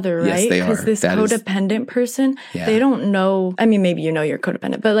each other, right? Yes, they are. Because this codependent person, they don't know. I mean, maybe you know you're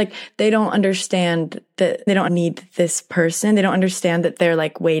codependent, but like they don't understand that they don't need this person. They don't understand that they're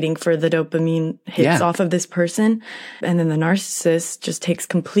like waiting for the dopamine hits off of this person. And then the narcissist just takes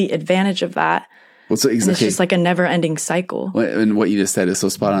complete advantage of that. Well, so exactly. And it's just like a never-ending cycle. And what you just said is so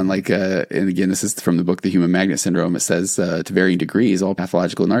spot on. Like, and again, this is from the book, The Human Magnet Syndrome. It says, to varying degrees, all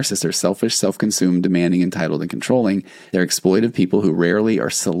pathological narcissists are selfish, self-consumed, demanding, entitled, and controlling. They're exploitive people who rarely or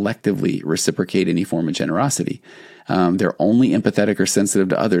selectively reciprocate any form of generosity. They're only empathetic or sensitive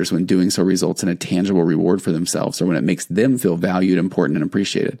to others when doing so results in a tangible reward for themselves or when it makes them feel valued, important, and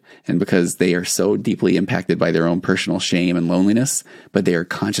appreciated. And because they are so deeply impacted by their own personal shame and loneliness, but they are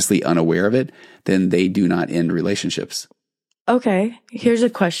consciously unaware of it, then they do not end relationships. Okay, here's a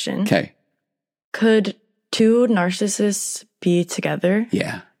question. Okay. Could two narcissists be together?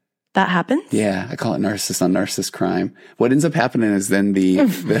 Yeah. That happens? Yeah, I call it narcissist on narcissist crime. What ends up happening is then the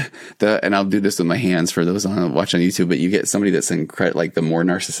and I'll do this with my hands for those watch on YouTube, but you get somebody that's like the more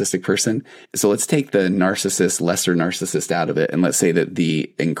narcissistic person. So let's take the lesser narcissist out of it. And let's say that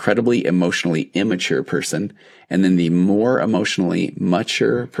the incredibly emotionally immature person and then the more emotionally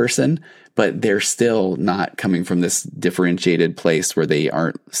mature person, but they're still not coming from this differentiated place where they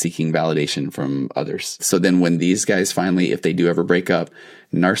aren't seeking validation from others. So then when these guys finally, if they do ever break up,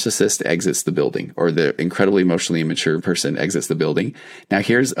 narcissist exits the building or the incredibly emotionally immature person exits the building. Now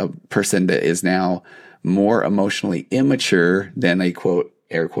here's a person that is now more emotionally immature than a quote,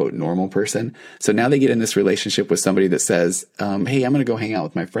 air quote, normal person. So now they get in this relationship with somebody that says, hey, I'm going to go hang out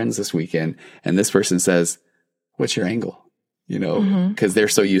with my friends this weekend. And this person says, what's your angle? You know, because they're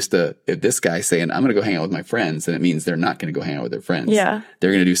so used to if this guy's saying, I'm going to go hang out with my friends, then it means they're not going to go hang out with their friends. Yeah.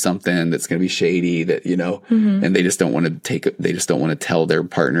 They're going to do something that's going to be shady that, you know, and they just don't want to tell their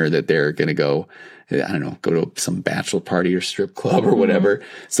partner that they're going to go, I don't know, go to some bachelor party or strip club or whatever.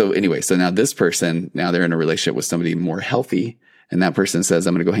 So anyway, so now this person, now they're in a relationship with somebody more healthy. And that person says,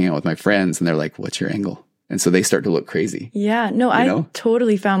 I'm going to go hang out with my friends. And they're like, what's your angle? And so they start to look crazy. Yeah. No, I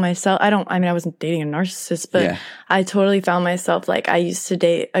totally found myself, I wasn't dating a narcissist, but I totally found myself like I used to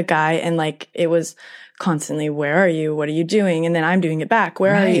date a guy and like it was constantly, where are you? What are you doing? And then I'm doing it back.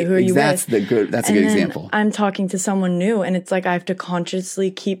 Where are you? Who are you with? That's a good example. I'm talking to someone new and it's like I have to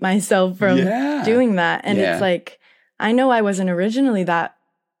consciously keep myself from doing that. And it's like, I know I wasn't originally that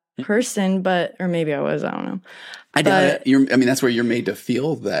person, or maybe I was, I don't know. I doubt it. That's where you're made to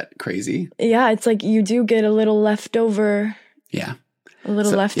feel that crazy. Yeah, it's like you do get a little leftover. Yeah. A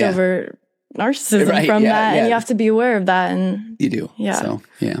little leftover narcissism from that. And you have to be aware of that. And you do. Yeah. So,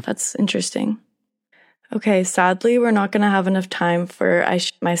 yeah. That's interesting. Okay, sadly, we're not going to have enough time for I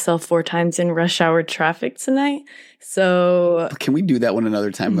shit myself 4 times in rush hour traffic tonight. So. Can we do that one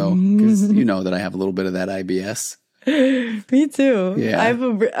another time, though? Because you know that I have a little bit of that IBS. Me too. Yeah.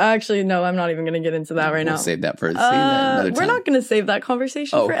 Actually, no, I'm not even going to get into that right now. Save that for another time. We're not going to save that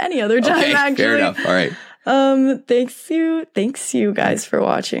conversation for any other time, actually. Fair enough. All right. Thanks you guys for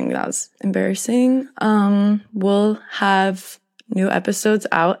watching. That was embarrassing. We'll have new episodes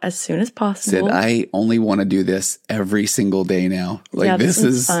out as soon as possible. Sid, I only want to do this every single day now. Like this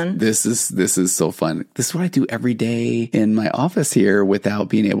is fun. This is so fun. This is what I do every day in my office here without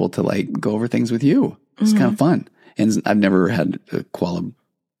being able to like go over things with you. It's kind of fun. And I've never had a KOALA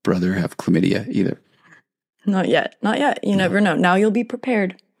brother have chlamydia either. Not yet. You never know. Now you'll be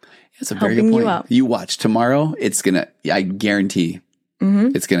prepared. That's a very good point. You watch. Tomorrow, I guarantee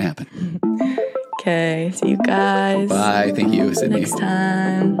it's going to happen. Okay. See you guys. Bye. Thank you, Sydney. Next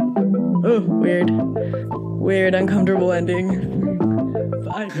time. Oh, weird, uncomfortable ending.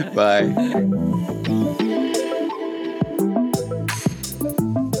 Bye. Bye.